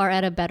you are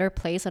at a better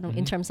place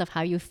in terms of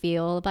how you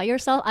feel about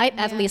yourself.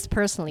 At least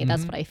personally,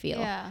 that's what I feel.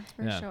 Yeah,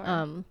 for Yeah.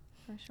 sure.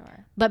 For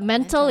sure. But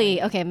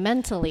mentally, I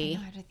mentally,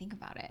 know how to think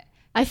about it.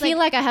 I feel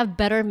like I have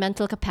better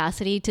mental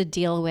capacity to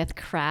deal with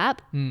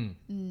crap.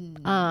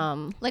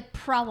 Like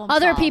problem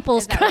Other solve,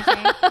 people's is that what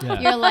you're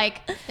saying? Yeah. You're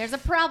like, there's a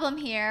problem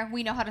here.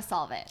 We know how to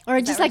solve it. Or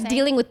Is just that what like you're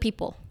dealing with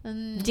people,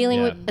 dealing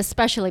Yeah. with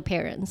especially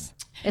parents.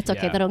 It's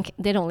okay. Yeah.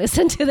 They don't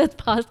listen to this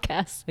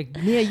podcast.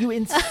 Like Mia, you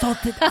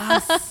insulted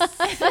us.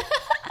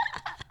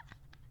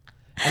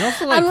 And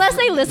also, like, Unless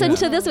they listen yeah.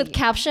 to this with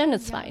caption,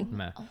 it's fine.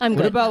 Meh. I'm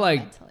What good. about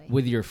like Mentally.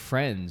 with your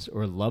friends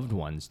or loved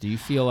ones? Do you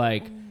feel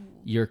like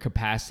your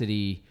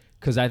capacity?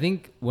 Because I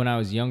think when I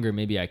was younger,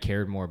 maybe I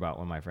cared more about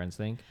what my friends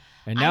think,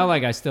 and now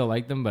like I still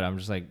like them, but I'm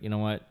just like, you know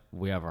what?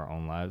 We have our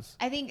own lives.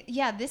 I think,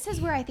 yeah, this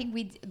is where I think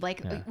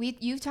Yeah.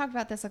 you've talked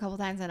about this a couple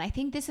times, and I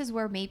think this is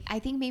where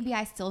maybe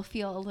I still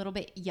feel a little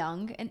bit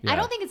young, and Yeah. I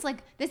don't think it's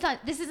like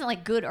this isn't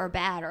like good or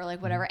bad or like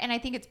whatever, and I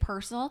think it's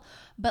personal,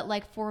 but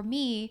like for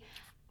me,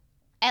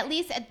 at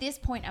least at this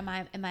point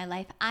in my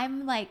life,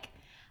 I'm like,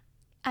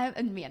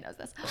 and Mia knows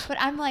this, but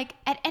I'm like,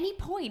 at any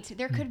point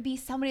there could be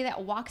somebody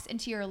that walks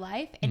into your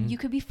life and you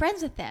could be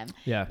friends with them.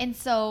 Yeah. And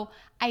so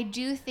I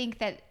do think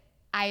that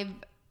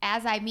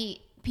as I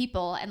meet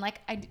people and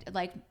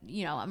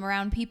I'm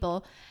around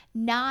people,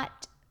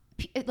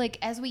 like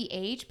as we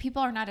age,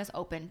 people are not as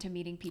open to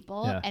meeting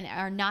people Yeah. and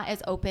are not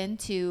as open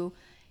to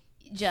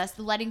just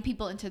letting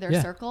people into their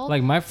Yeah. circle.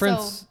 Like my So-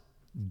 friend's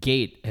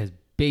gate has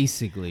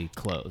basically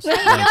closed. I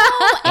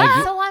know,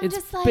 and so I'm it's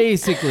just like,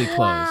 basically closed.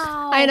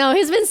 wow. I know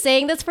he's been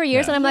saying this for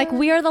years, Yeah. and I'm like,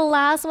 we are the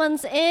last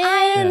ones in.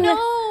 I Yeah.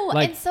 know.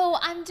 Like- and so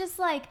I'm just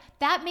like,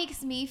 that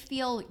makes me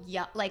feel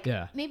young. Like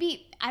Yeah.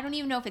 maybe, I don't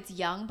even know if it's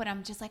young, but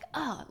I'm just like,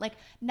 oh, like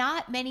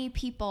not many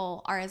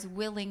people are as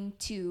willing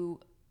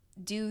to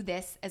do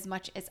this as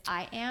much as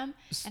I am.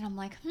 And I'm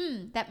like,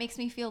 that makes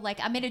me feel like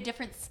I'm in a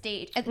different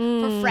stage. And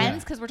for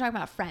friends, because we're talking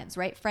about friends,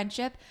 right?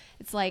 Friendship.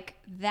 It's like,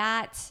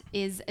 that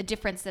is a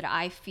difference that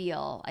I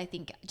feel, I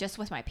think, just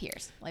with my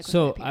peers. Like, with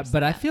So, my peers.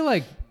 but I Yeah. feel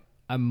like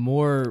I'm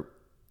more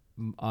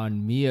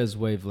on Mia's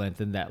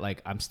wavelength in that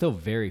like I'm still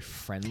very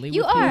friendly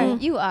You with are. people.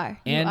 You are.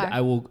 You And are.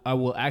 I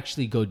will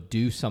actually go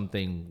do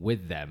something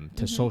with them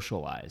to Mm-hmm.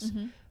 socialize.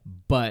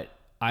 But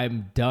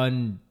I'm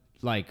done,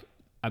 like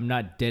I'm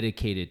not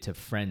dedicated to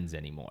friends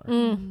anymore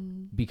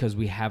because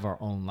we have our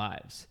own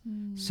lives.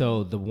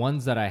 So the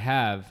ones that I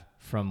have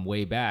from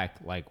way back,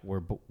 like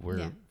we're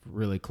Yeah.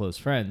 really close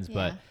friends,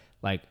 but Yeah.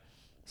 like,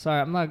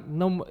 sorry, I'm not,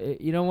 no,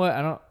 you know what?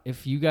 I don't,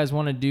 if you guys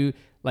want to do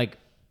like,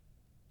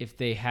 if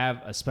they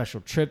have a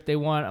special trip they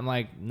want, I'm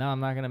like, no,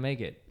 I'm not going to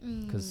make it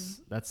because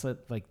that's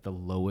like the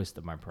lowest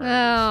of my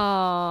priorities.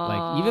 Oh.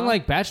 Like even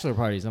like bachelor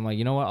parties, I'm like,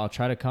 you know what? I'll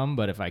try to come,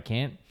 but if I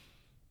can't,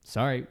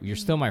 sorry, you're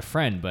still my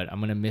friend, but I'm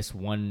gonna miss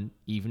one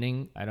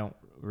evening. I don't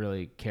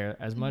really care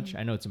as much.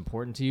 I know it's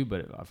important to you,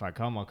 but if I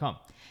come, I'll come.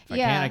 If I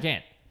Yeah. can't, I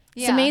can't.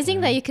 It's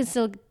amazing that you can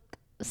still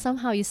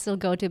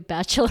go to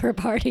bachelor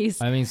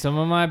parties I mean, some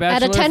of my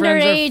bachelor at a tender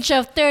friends are age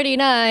of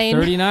 39.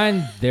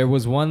 39. There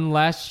was one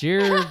last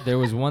year. There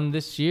was one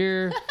this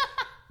year.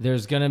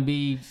 There's gonna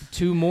be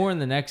 2 more in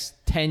the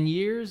next 10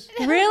 years.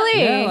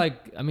 Really? Yeah,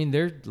 like I mean,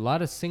 there's a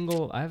lot of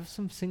single. I have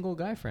some single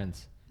guy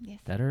friends Yes.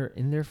 that are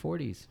in their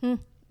 40s,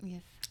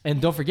 Yes. and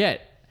don't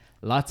forget,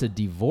 lots of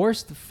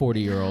divorced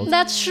 40-year-olds.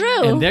 That's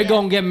true. And they're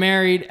gonna get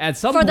married at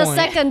some For point. the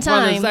second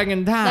time. For the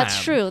second time.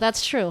 That's true.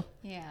 That's true.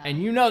 Yeah.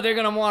 And you know they're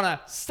gonna want a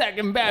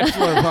second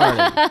bachelor party.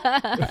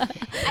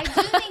 I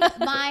do think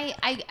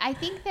I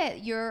think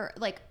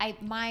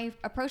that my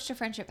approach to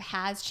friendship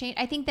has changed.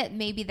 I think that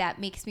maybe that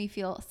makes me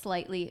feel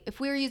slightly, if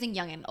we were using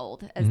young and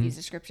old as these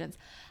descriptions,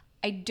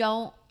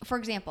 for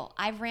example,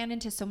 I've ran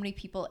into so many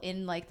people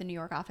in like the New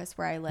York office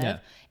where I live. Yeah.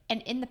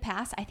 And in the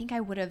past, I think I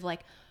would have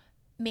like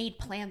made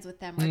plans with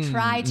them or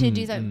tried to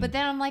do something. But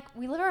then I'm like,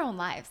 we live our own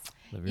lives,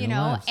 Live you your own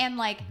know? lives. And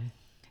like,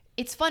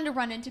 it's fun to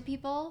run into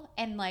people.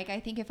 And like, I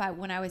think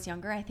when I was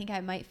younger, I think I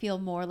might feel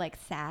more like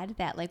sad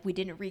that like we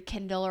didn't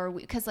rekindle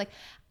because like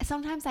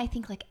sometimes I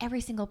think like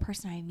every single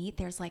person I meet,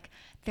 there's like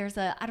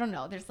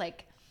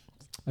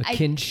A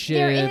kinship.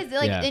 there is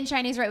like yeah. in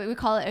Chinese, right? We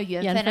call it a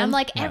yuanfen. Yuanfen. I'm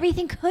like, Yeah.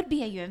 everything could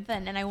be a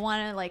yuanfen and I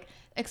want to like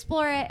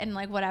explore it and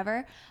like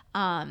whatever.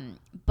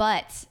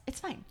 But it's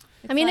fine.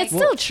 I mean, like- it's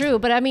still true,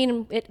 but I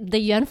mean,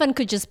 the yuanfen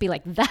could just be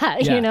like that,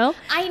 Yeah. you know?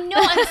 I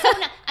know.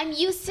 I'm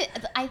used to.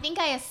 I think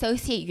I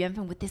associate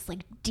yuanfen with this like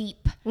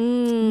deep,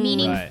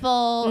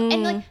 meaningful,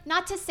 and like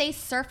not to say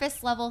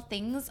surface level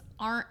things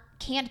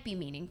can't be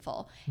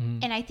meaningful.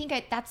 And I think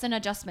that's an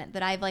adjustment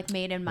that I've like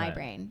made in my Right.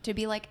 brain to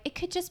be like, it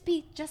could just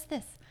be just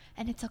this.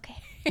 and it's okay.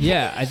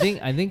 Yeah, I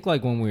think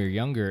like when we were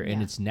younger,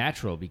 and it's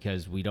natural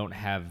because we don't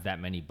have that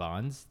many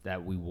bonds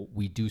that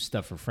we do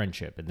stuff for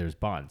friendship, and there's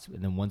bonds,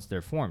 and then once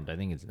they're formed, I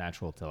think it's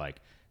natural to like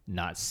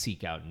not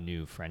seek out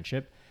new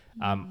friendship.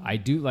 I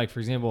do, like, for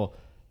example,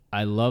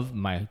 I love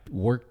my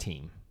work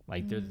team.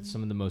 Like they're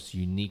some of the most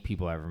unique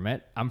people I ever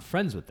met. I'm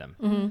friends with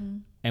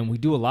them, and we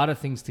do a lot of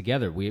things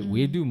together.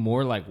 We do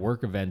more like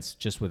work events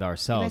just with You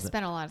ourselves. guys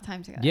spend a lot of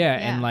time together. Yeah,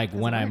 and like 'cause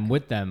when of I'm work.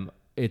 with them,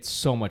 it's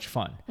so much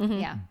fun.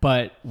 Yeah.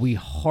 But we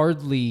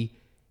hardly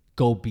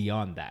go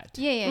beyond that.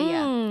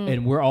 Yeah.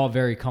 And we're all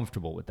very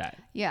comfortable with that.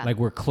 Yeah. Like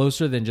we're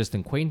closer than just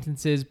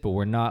acquaintances, but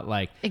we're not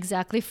like,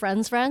 Exactly,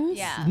 friends.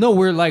 Yeah. no,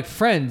 we're like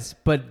friends,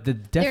 but the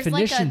There's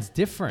like definition's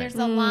different. There's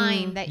a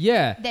line that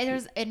Yeah.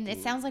 and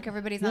it sounds like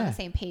everybody's on the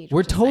same page. We're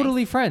which is nice.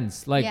 totally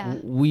friends. Like Yeah.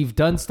 we've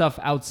done stuff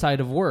outside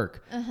of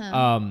work.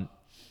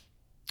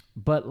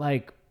 But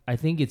like, I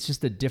think it's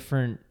just a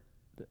different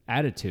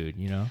attitude,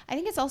 you know? I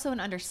think it's also an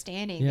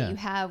understanding Yeah. that you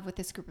have with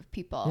this group of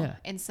people. Yeah.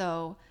 And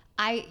so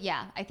I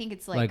think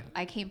it's like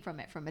I came from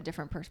it from a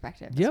different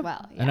perspective as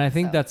well. And Yeah, I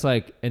think so. that's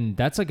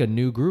like a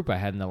new group I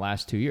had in the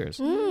last 2 years.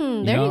 There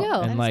you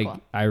go. And That is like, cool.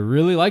 I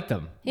really like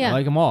them. Yeah. I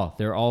like them all.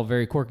 They're all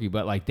very quirky,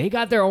 but like they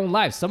got their own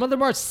lives. Some of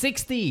them are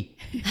 60.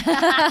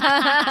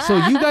 So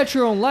you got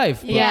your own life.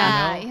 But,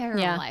 Yeah, you know, you have your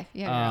Yeah. own life.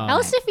 You have your own I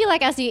also feel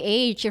like as you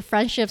age, your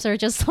friendships are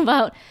just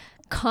about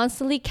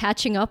constantly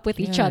catching up with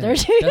each Yeah, other.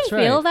 Do you that's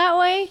feel right. that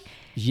way?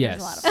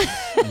 Yes. lot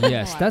of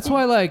Yes. That's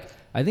why like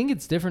I think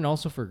it's different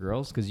also for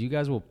girls because you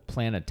guys will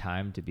plan a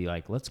time to be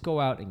like, let's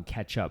go out and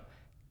catch up.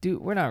 Dude,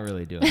 we're not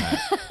really doing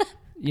that.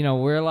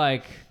 We're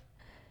like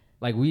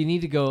we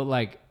need to go,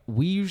 like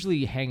we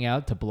usually hang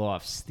out to blow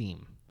off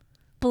steam.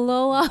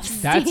 Blow off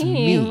steam. That's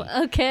me.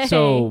 Okay.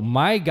 So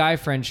my guy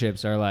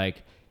friendships are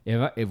like,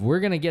 if we're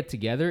gonna get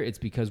together, it's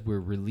because we're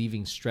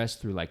relieving stress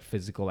through like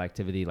physical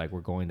activity, like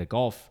we're going to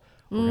golf,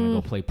 we're gonna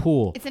go play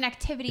pool. It's an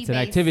activity. It's an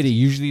activity.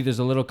 Usually there's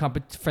a little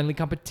friendly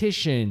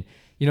competition.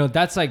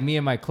 That's like me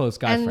and my close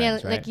guy and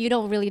friends, then, right? like you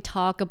don't really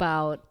talk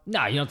about.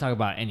 No, you don't talk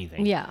about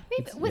anything. Yeah.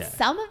 With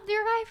some of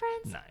your guy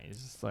friends. No,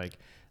 it's just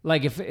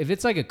like if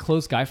it's like a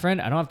close guy friend,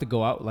 I don't have to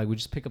go out. Like we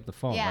just pick up the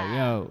phone. Yeah. Like,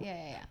 yo.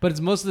 Yeah. But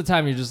it's most of the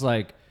time you're just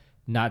like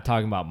not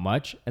talking about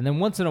much. And then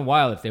once in a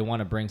while, if they want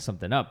to bring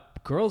something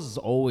up, girls is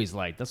always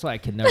like, that's why I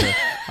can never.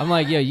 I'm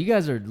like, yo, you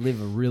guys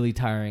live a really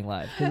tiring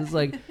life. Because it's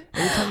like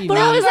every time you But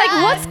meet, I was like,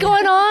 what's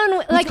going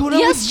on? Like going on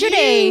with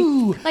yesterday.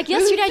 you? Like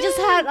yesterday,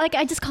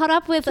 I just caught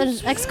up with an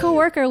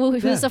ex-coworker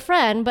who's Yeah. a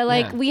friend, but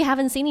like Yeah. we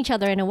haven't seen each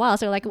other in a while.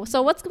 So like,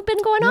 so what's been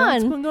going Yeah,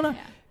 what's on? been going on?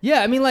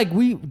 Yeah, I mean, like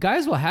we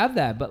guys will have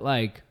that, but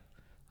like,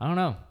 I don't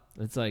know.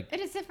 It's like It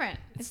is different.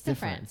 It's different.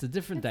 different. It's a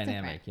different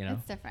dynamic, you know.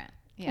 It's different.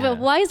 Yeah. But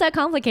why is that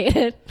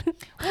complicated?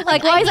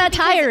 like, I why is think that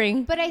because-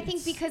 tiring? But I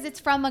think because it's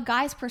from a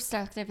guy's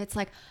perspective, it's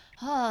like,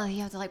 oh,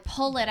 you have to like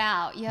pull it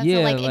out. You have Yeah,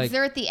 to like like-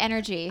 exert the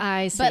energy.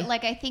 I see. But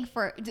like I think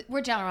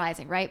we're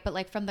generalizing, right? But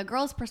like from the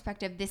girl's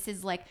perspective, this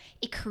is like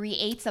it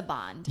creates a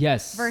bond.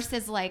 Yes.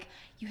 Versus like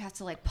you have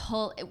to like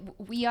pull.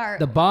 We are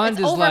The bond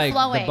it's is like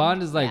overflowing.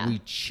 Yeah. we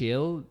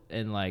chill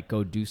and like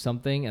go do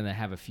something and then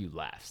have a few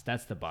laughs.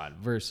 That's the bond.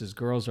 Versus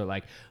girls are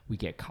like we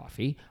get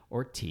coffee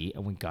or tea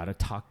and we gotta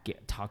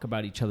talk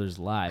about each other's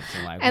lives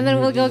And then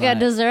we'll really go get like-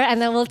 dessert,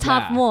 and then we'll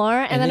talk Yeah. more,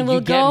 And and then then you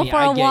we'll get go me, for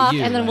I a get walk,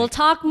 you, and then like- we'll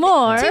talk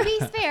more. To be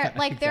fair,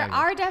 like there Exactly.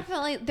 are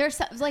definitely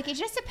like it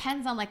just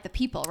depends on like the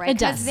people, right? It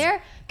does. Because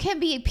there can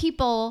be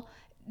people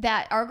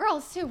that are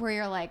girls too, where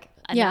you're like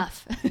Yeah.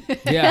 enough.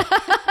 Yeah.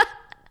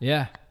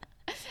 Yeah.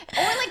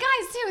 Or like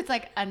guys too, it's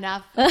like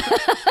enough.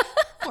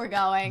 We're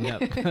going.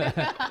 Yep.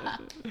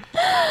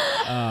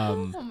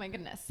 Oh my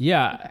goodness.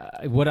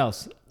 Yeah. What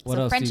else? What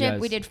So else? Do you friendship,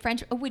 guys? we did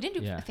friendship. Oh, we didn't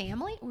do Yeah.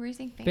 family. Were you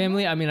saying family?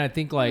 Family. I mean, I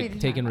think We like didn't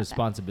talk taking about that.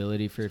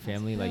 responsibility for your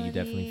family, like you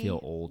definitely feel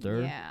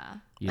older. Yeah.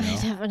 You I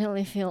know.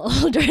 definitely feel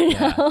older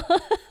now.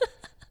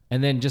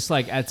 And then just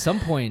like at some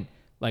point,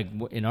 like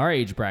in our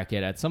age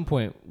bracket, at some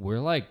point we're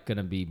like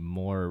gonna be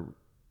more.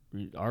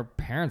 Our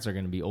parents are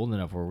gonna be old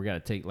enough where we gotta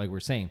take, like we're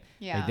saying,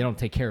 Yeah. like they don't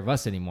take care of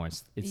us anymore.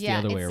 It's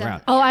Yeah, the other way it's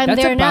around. Oh, I'm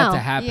That's there about now. to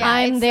happen. Yeah,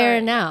 I'm it's there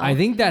so- now. I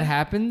think that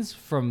happens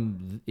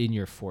from in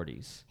your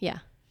 40s, yeah.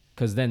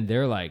 because then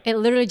they're like, It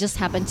literally just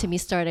happened to me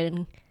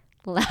starting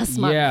last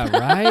month. yeah,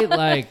 right,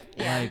 like,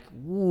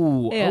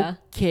 ooh, Yeah.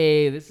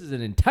 okay, this is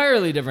an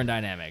entirely different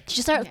dynamic. Did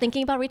you start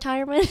thinking about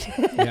retirement?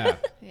 Yeah,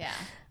 Yeah.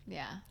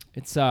 Yeah.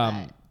 it's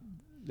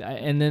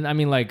and then I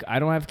mean, like, I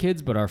don't have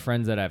kids, but our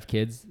friends that have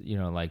kids,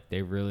 like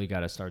they really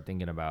got to start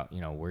thinking about,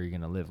 where you're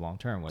gonna live long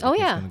term. Whether Oh,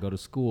 kids yeah. gonna go to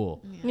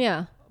school.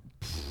 yeah.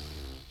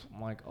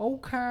 I'm like,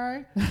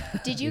 okay.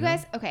 Did you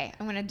guys? Okay,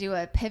 I'm gonna do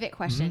a pivot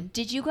question.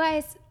 Did you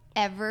guys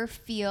ever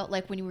feel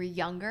like when you were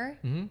younger,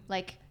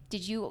 like?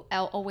 Did you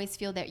always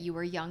feel that you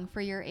were young for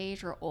your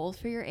age or old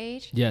for your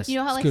age? Yes, You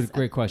know how it's like good,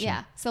 great question.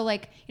 Yeah. So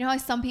like how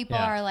some people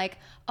Yeah. are like,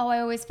 oh, I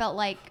always felt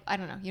like I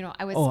don't know.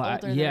 I was older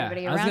than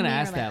everybody I around was gonna me. or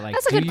ask that. Like,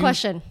 That's a do good you-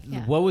 question.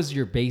 Yeah. What was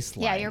your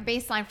baseline? yeah, your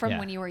baseline from Yeah.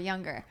 when you were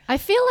younger. I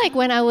feel like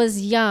when I was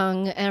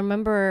young, I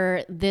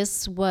remember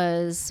this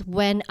was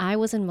when I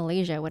was in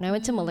Malaysia. When I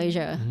went to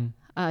Malaysia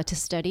to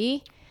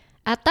study,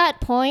 at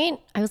that point,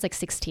 I was like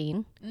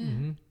 16.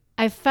 Mm-hmm.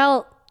 I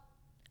felt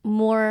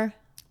more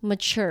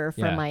mature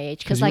for my age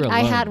because 'Cause you like were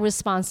I had alone.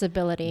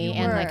 responsibility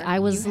and were. like I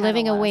You was had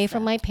living a lot of away stuff.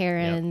 from my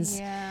parents.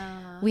 Yeah.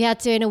 We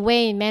had to in a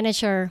way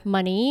manage our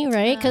money,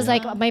 right? Because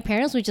like my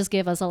parents would just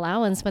give us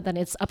allowance, but then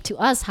it's up to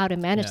us how to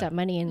manage that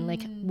money and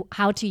like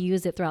how to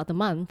use it throughout the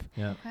month.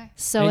 Yeah. Okay.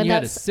 So and and you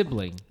had a that's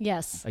sibling.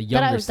 yes, a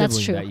younger that's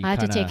sibling true. that you I had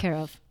to take kinda- care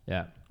of.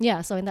 Yeah.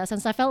 Yeah, so in that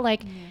sense, I felt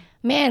like,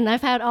 man,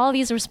 I've had all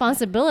these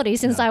responsibilities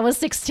since I was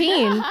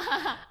 16.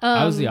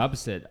 I was the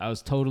opposite. I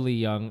was totally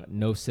young,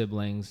 no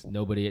siblings,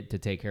 nobody to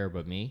take care of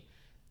but me.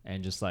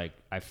 And just like,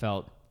 I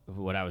felt,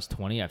 when I was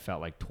 20, I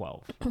felt like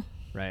 12.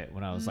 Right?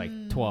 When I was like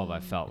 12, I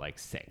felt like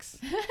 6.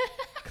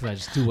 Because I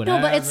just do whatever.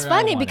 No, but it's I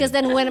funny because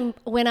wanted. then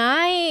when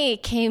I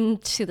came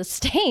to the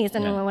States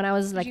and Yeah. when I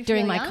was you like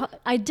during feel my young?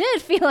 I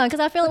did feel young because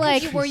I feel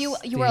like you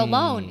were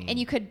alone Interesting. and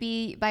you could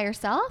be by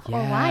yourself, or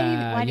Yeah, why do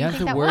you you have think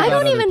to that worry was? I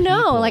don't about even other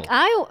know. people. Like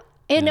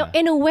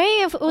in a way,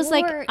 if it was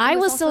like Or it I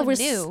was was still also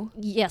new.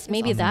 yes,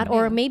 maybe also that, new.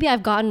 or maybe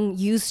I've gotten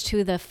used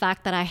to the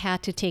fact that I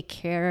had to take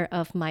care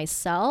of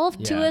myself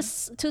Yeah.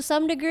 to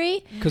some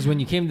degree. Because when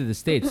you came to the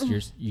States,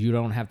 you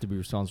don't have to be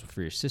responsible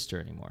for your sister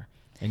anymore.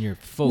 And your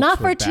folks Not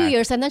were for 2 back.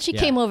 years, and then she Yeah.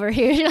 came over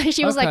here.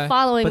 She was Okay. like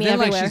following but me then,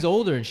 everywhere. like, she's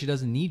older and she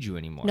doesn't need you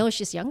anymore. No,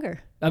 she's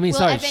younger. I mean, Well,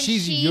 sorry, as in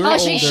she's she- you're Oh,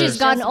 older. she's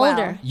gotten as well.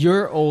 older.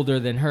 You're older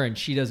than her, and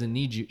she doesn't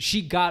need you.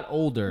 She got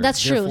older.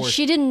 That's true. therefore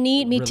She didn't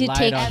need me to relied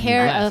take on you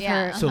care less. of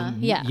Yeah, her. So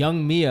Yeah.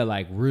 young Mia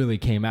like really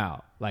came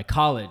out. Like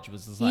college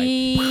was just like,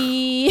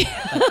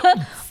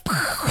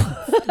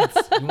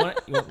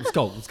 let's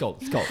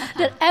go.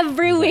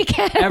 Every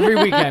weekend. Every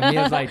weekend,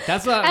 Mia's like,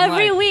 that's what I'm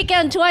Every like,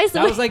 weekend, twice a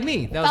That week. was like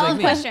me. That was Follow like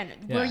me. question: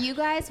 Yeah. Were you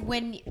guys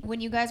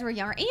when you guys were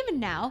younger, even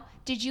now,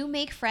 did you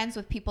make friends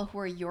with people who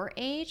are your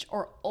age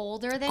or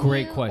older than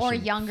Great you, question. or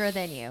younger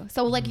than you?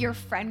 So like your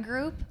friend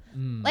group.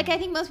 Like I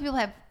think most people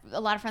have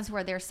a lot of friends who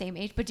are their same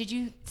age, but did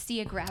you see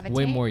a gravitate?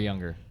 Way more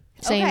younger.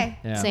 Same. Okay.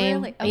 Yeah. Same.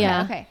 Really? Okay.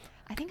 Yeah. Okay.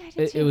 I think I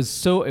did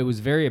too. It was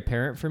very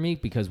apparent for me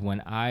because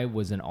when I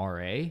was an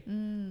RA,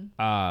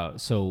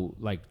 so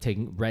like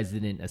taking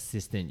resident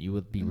assistant, you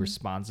would be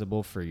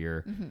responsible for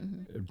your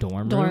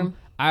dorm room.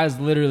 I was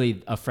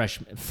literally a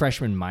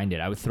freshman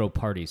minded. I would throw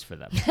parties for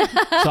them.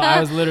 So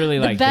I was literally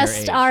like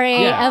Best their RA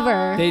age.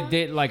 ever.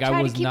 They like Try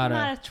I was to keep not them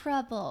a out of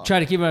trouble. try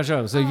to keep them out of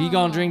trouble. So if you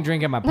go and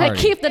drink at my party, Like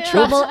keep the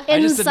trouble I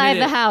just inside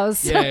the admitted-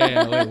 house.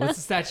 Yeah. Wait, what's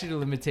the statute of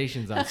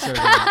limitations on serving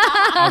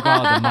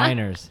alcohol to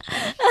minors?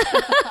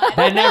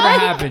 That never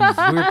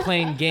happened. We were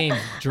playing games,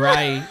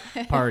 dry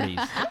parties.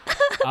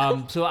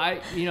 So I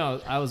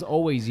was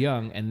always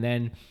young, and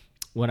then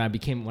when I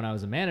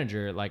was a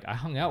manager, like I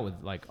hung out with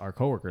like our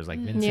coworkers, like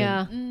Vincent,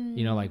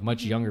 Yeah. like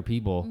much younger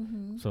people.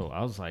 So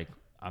I was like,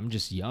 I'm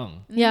just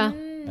young. Yeah. Like,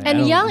 I And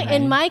don't- young,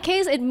 in my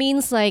case, it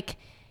means like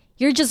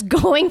you're just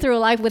going through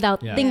life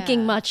without Yeah. thinking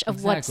Yeah. much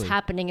of what's Exactly.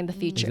 happening in the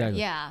future. Exactly.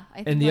 Yeah. I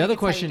And the feel other like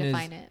it's how you question is,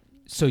 define it.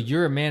 so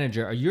you're a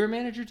manager. Are you a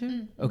manager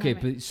too? Okay, I'm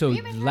a- but so Are you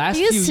a manager? last I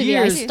used few to be.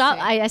 I years,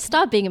 stopped. I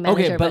stopped being a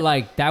manager. okay, but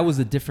like that was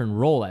a different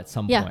role at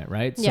some Yeah. point,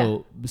 right? Yeah.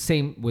 So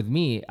same with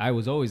me. I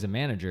was always a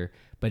manager,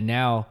 but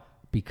now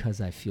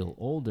because I feel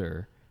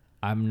older,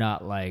 I'm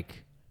not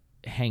like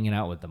hanging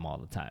out with them all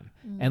the time.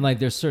 And like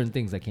there's certain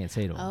things I can't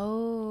say to them.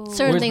 Oh.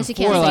 certain Whereas things you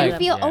before, can't So say. you like-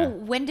 to them. feel,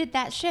 Yeah. when did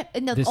that shift?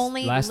 And the This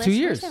only last 2 listeners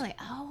years. are like,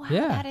 oh wow,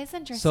 Yeah. that is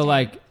interesting. So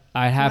like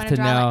I You have wanna to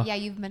draw now that? Yeah,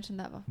 you've mentioned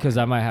that before. because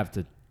I might have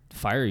to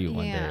fire you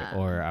one Yeah. day,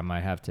 or I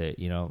might have to,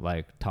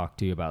 like talk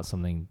to you about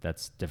something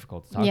that's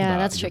difficult to talk Yeah, about.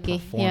 that's your tricky.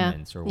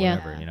 Performance or Yeah.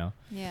 whatever,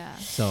 Yeah.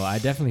 So I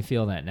definitely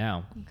feel that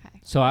now. Okay.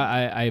 So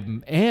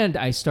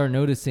I start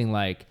noticing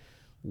like,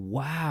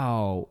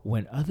 wow,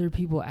 when other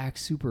people act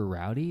super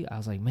rowdy, I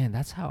was like, man,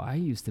 that's how I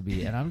used to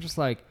be. And I'm just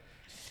like,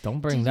 don't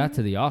bring that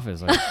to the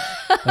office. Like,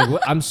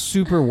 I'm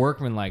super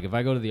workmanlike. If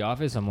I go to the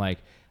office, I'm like,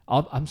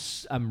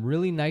 I'm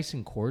really nice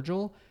and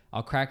cordial.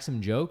 I'll crack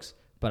some jokes,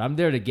 but I'm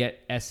there to get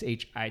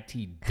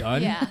SHIT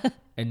done Yeah.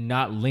 and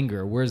not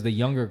linger. Whereas the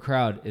younger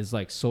crowd is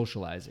like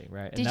socializing,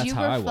 right? And Did that's you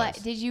how I reflect?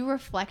 was. Did you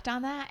reflect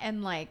on that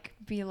and like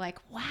be like,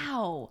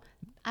 wow,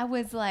 I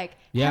was like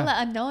Yeah. hella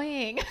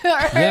annoying, or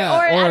Yeah,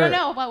 I or- don't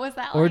know, what was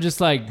that? Or like? just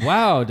like,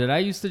 wow, did I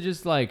used to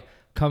just like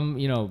come,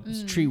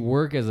 treat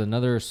work as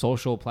another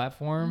social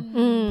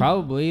platform?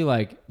 Probably,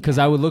 like, because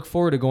I would look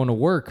forward to going to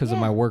work because of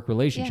Yeah. my work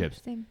relationships.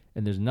 same.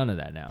 And there's none of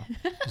that now.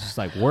 It's just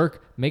like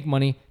work, make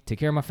money, take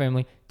care of my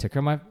family, take care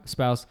of my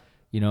spouse.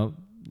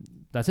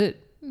 That's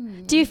it.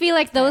 Do you feel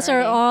like those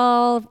are Priority.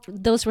 all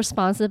those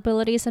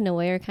responsibilities in a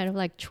way are kind of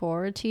like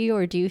chore to you,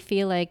 or do you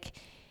feel like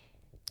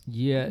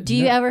Yeah. do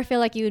you ever feel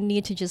like you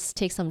need to just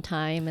take some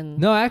time and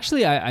No,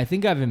 actually, I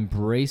think I've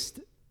embraced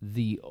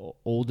the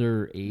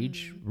older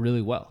age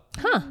really well.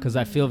 Because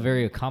I feel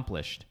very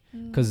accomplished.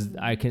 Because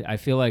I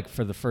feel like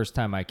for the first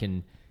time I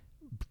can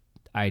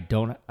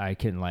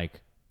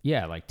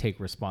take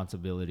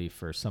responsibility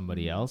for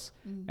somebody else,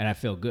 and I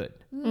feel good.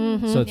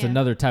 So it's Yeah.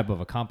 another type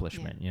of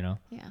accomplishment, Yeah.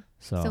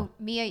 So,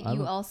 Mia, I you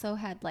would- also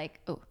had like,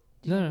 No,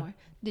 no.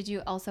 did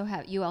you also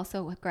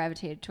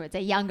gravitated towards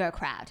a younger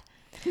crowd?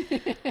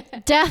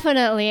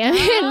 Definitely. I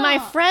mean, my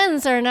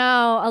friends are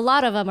now, a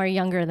lot of them are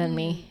younger than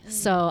me.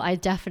 So I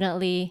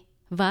definitely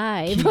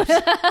vibe.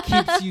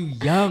 Keeps you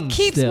young.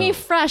 Keeps still. me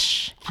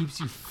fresh. Keeps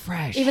you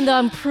fresh. Even though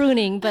I'm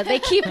pruning, but they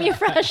keep me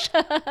fresh.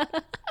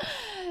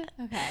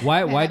 Okay.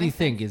 Why do you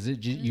think? Is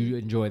it you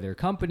enjoy their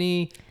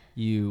company?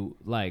 You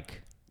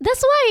like?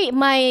 That's why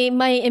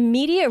my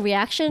immediate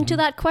reaction to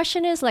that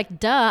question is like,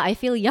 duh, I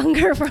feel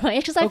younger for my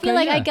age. Because I feel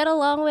like I get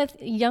along with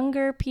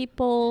younger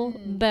people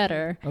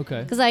better.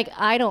 Okay. Because like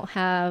I don't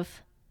have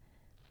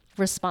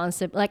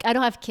I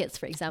don't have kids,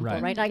 for example,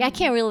 right? Like I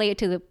can't relate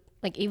to the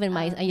like even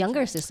a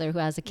younger sister who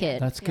has a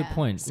kid. That's a good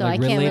point. So like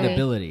I can't relatability.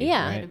 Really,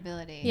 yeah. Right?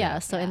 Relatability. Yeah.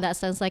 So in that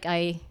sense, like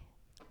I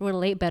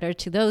relate better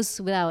to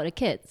those without a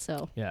kid.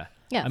 So Yeah.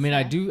 Yeah. I mean,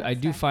 I Fair.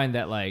 do find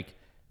that like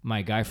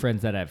my guy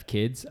friends that have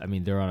kids, I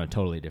mean, they're on a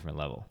totally different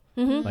level.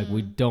 Like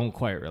we don't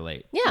quite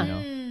relate. Yeah. You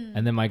know?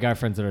 And then my guy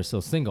friends that are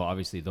still single,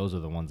 obviously those are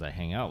the ones I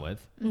hang out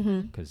with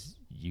because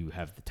you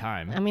have the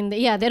time. I mean,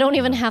 they don't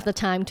even have the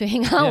time to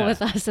hang out Yeah.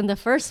 with us in the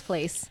first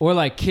place. Or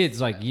like kids,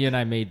 like you and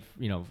I made,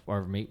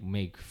 or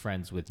make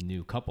friends with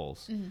new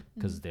couples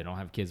because they don't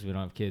have kids, we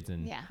don't have kids,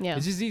 and Yeah. Yeah.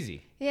 it's just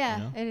easy. Yeah,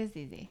 You know? it is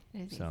easy.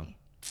 It is So. easy.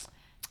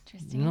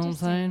 Interesting. You know what I'm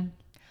interesting. saying?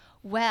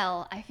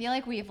 Well, I feel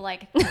like we've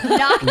like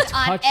knocked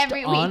on touched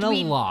every on a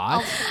we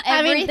lot.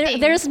 I mean,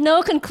 there's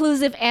no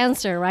conclusive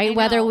answer, right?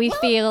 Whether know. we Well-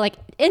 feel like,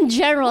 in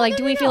general, like,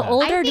 do we feel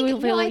older or do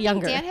we feel I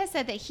younger? think Dan has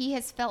said that he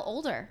has felt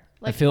older.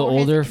 Like feel for his-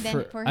 older than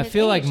for- for I his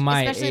feel like age,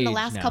 my especially in the age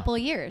last now. couple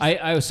of years.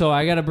 So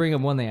I got to bring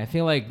up one thing. I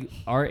feel like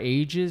our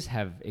ages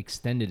have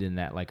extended in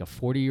that like a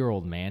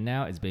 40-year-old man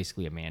now is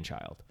basically a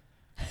man-child.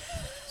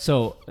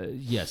 So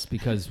yes,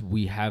 because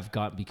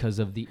because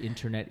of the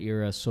internet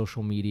era,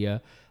 social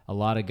media, a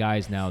lot of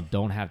guys now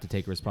don't have to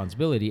take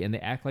responsibility and they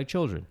act like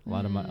children. A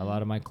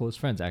lot of my close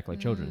friends act like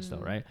children still,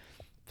 right?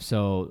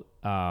 So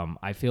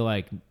I feel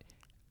like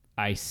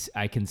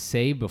I can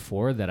say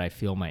before that I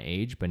feel my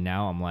age, but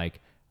now I'm like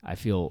I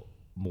feel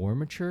more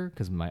mature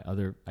because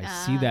I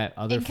see that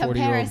other in 40-year-old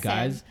comparison.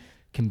 guys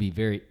can be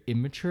very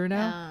immature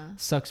now.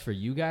 Sucks for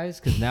you guys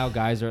because now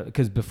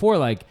because before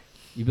like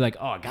you'd be like,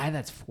 oh, a guy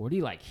that's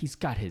 40, like he's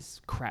got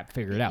his crap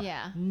figured out.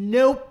 Yeah.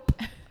 Nope.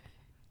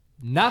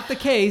 Not the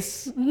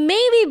case.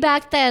 Maybe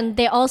back then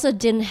they also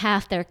didn't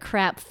have their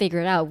crap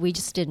figured out. We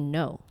just didn't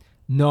know.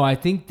 No, I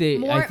think they.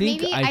 More, I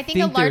think I think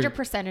a larger they're-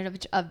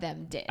 percentage of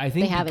them did. I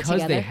think They have it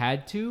because they together.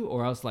 had to,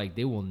 or else like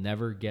they will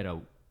never get a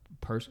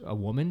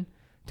woman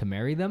to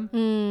marry them.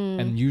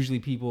 And usually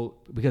people,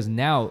 because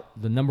now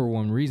the number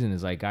one reason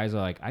is like guys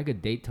are like, I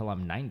could date till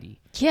I'm 90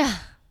 Yeah.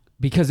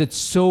 because it's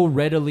so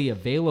readily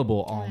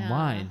available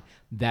online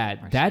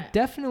that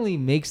definitely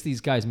makes these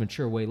guys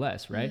mature way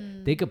less, right?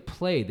 They could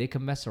play, they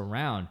could mess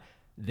around.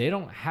 They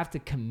don't have to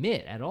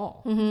commit at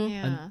all.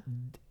 yeah.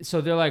 So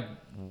they're like,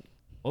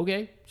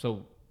 okay,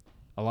 so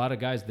a lot of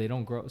guys, they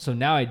don't grow. So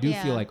now I do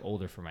Yeah. feel like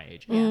older for my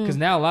age. Because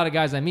now a lot of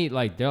guys I meet,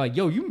 like, they're like,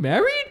 yo, you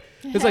married?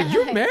 It's like,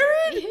 you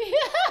married?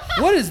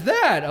 What is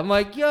that? I'm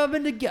like, yo,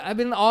 I've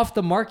been off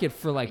the market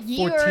for like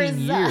 14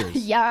 years.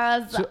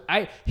 Years. So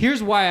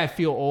here's why I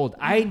feel old.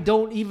 I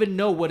don't even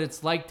know what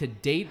it's like to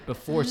date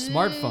before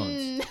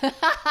smartphones.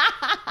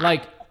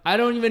 Like, I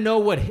don't even know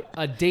what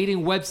a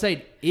dating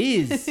website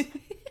is.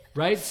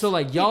 Right? So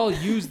like y'all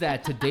use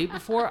that to date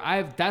before.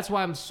 That's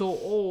why I'm so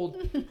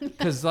old.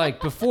 Cause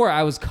like before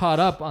I was caught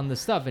up on the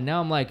stuff and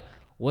now I'm like,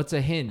 what's a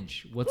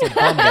Hinge? What's a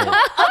Bumble?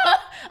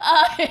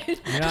 You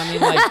know what I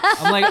mean? Like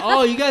I'm like,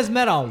 oh, you guys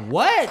met on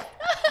what?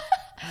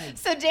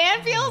 So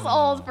Dan feels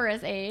old for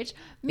his age.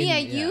 Mia,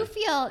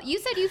 yeah. you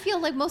said you feel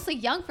like mostly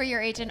young for your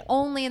age, and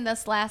only in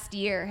this last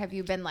year have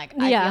you been like,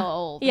 I feel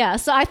old. Yeah.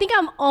 So I think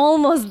I'm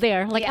almost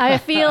there. Like Yeah. I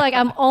feel like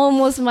I'm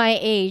almost my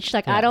age.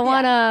 Like I don't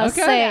want to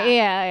Okay. say,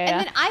 yeah. And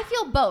then I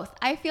feel both.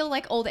 I feel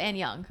like old and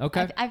young.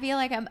 Okay. I feel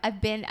like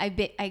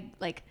I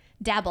like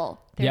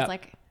dabble. There's Yep.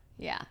 like,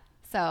 yeah.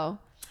 So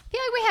I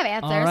feel like we have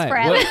answers All right. for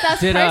at Well, least us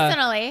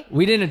personally.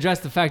 we didn't address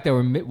the fact that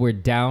we're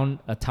down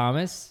a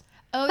Thomas.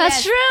 Oh,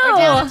 That's yes. We're true.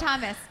 down to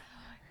Thomas.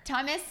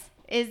 Thomas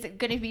is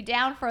going to be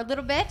down for a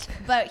little bit,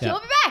 but he'll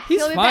be back. He's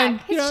He'll be fine.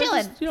 back. He's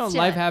chilling. Just, He's life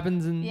chilling.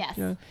 happens and Yes.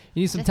 you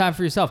need some time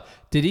for yourself.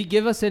 Did he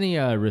give us any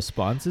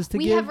responses to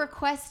We give? have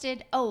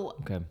requested. Oh,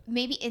 Okay.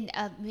 maybe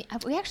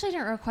we actually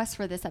didn't request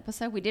for this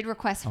episode. We did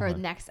request for Okay. the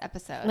next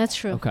episode. That's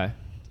true. Okay.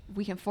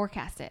 We can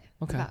forecast it.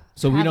 Okay. About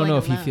So we don't traveling know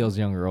if he alone. feels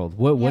young or old.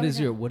 What we is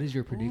don't.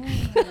 your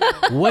prediction?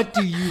 What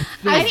do you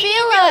think? I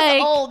feel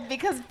like old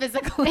because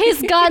physically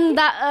he's gotten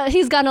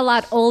a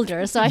lot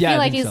older. So I Yeah, I feel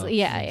like think he's so.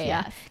 yeah.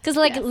 Yes. Because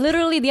like Yes.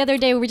 literally the other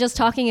day we were just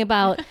talking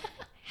about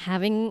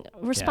having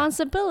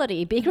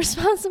responsibility, being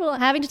responsible,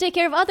 having to take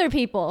care of other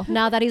people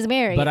now that he's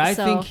married. But I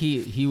So think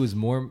he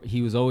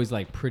was always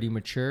like pretty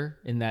mature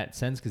in that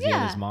sense because he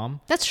had his Yeah.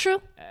 mom, that's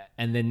true.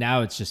 and then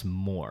now it's just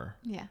more.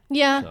 Yeah.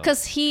 Yeah, So-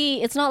 because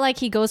it's not like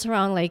he goes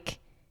around like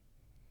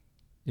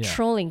Yeah.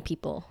 trolling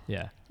people.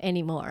 Yeah.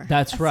 anymore.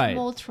 That's A right.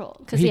 small troll.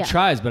 Because He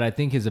tries, but I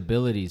think his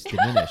abilities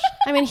diminished.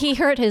 I mean, he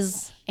hurt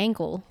his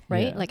ankle,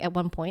 right? Yeah. Like at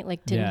one point,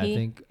 like didn't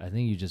he? I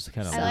think you just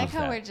kind of. I like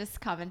how we're just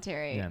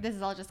commentary. Yeah. This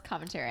is all just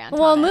commentary on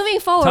Well, Thomas. moving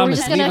forward, we're Thomas,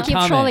 just leave gonna a keep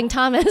comment. trolling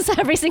Thomas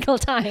every single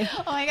time.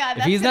 Oh my God. If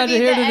That's he's gonna not be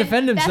here the to end-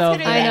 defend himself,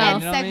 that's gonna be I the know. end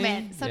You know what I mean?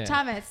 segment. So Yeah.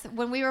 Thomas,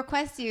 when we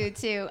request you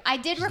to, I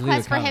did Just leave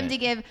request a for him comment. to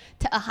give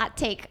a hot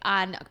take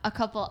on a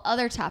couple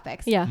other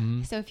topics. Yeah.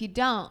 Mm-hmm. So if you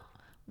don't,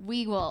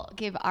 we will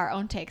give our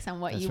own takes on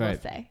what That's you will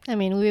right. say. I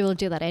mean, we will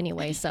do that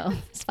anyway, so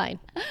it's fine.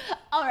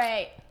 All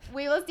right.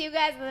 We will see you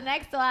guys in the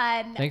next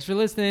one. Thanks for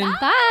listening.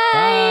 Bye.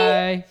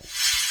 Bye.